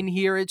brain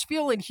here. It's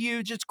feeling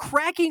huge. It's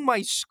cracking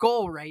my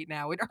skull right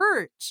now. It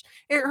hurts.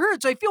 It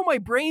hurts. I feel my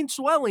brain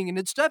swelling, and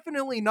it's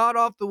definitely not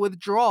off the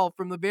withdrawal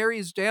from the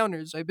various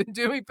downers I've been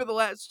doing for the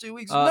last 2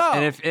 weeks. No.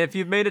 And if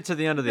you've made it to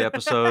the end of the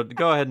episode,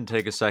 go ahead and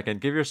take a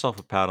second. Give yourself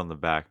a pat on the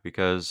back,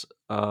 because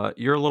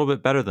you're a little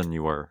bit better than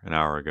you were an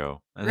hour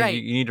ago. I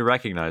think you need to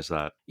recognize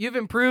that. You've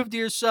improved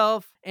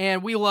yourself,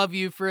 and we love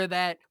you for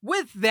that.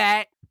 With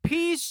that,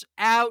 peace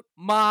out,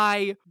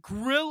 my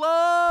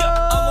Grilla.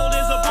 I'm old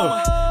as a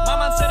boomer. My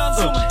mind said I'm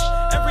zooming.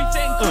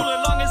 Everything cool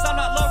as long as I'm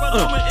not Laura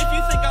Loomer. If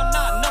you think I'm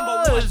not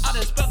number one, I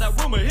done spelled that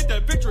rumor. Hit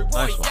that victory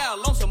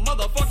royale on some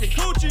motherfucking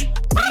coochie.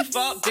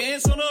 Default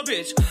dance on a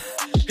bitch.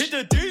 Hit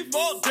the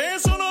default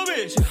dance on a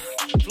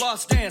bitch.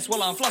 Floss dance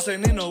while I'm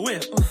flossing in the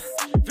whip.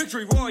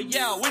 Victory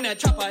royale when that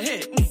chopper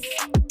hit.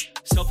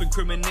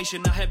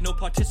 Self-incrimination, I have no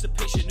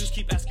participation. News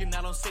keep asking,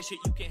 I don't say shit.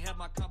 You can't have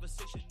my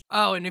conversation.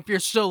 Oh, and if you're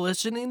still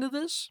listening to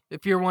this,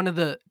 if you're one of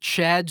the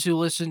Chads who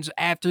listens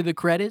after the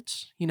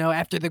credits,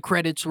 after the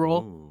credits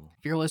roll,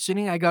 if you're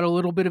listening, I got a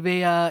little bit of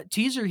a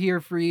teaser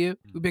here for you.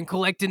 We've been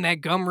collecting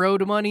that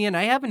Gumroad money, and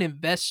I have an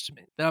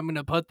investment that I'm going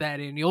to put that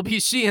in. You'll be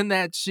seeing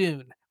that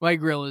soon, my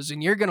Grillas,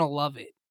 and you're going to love it.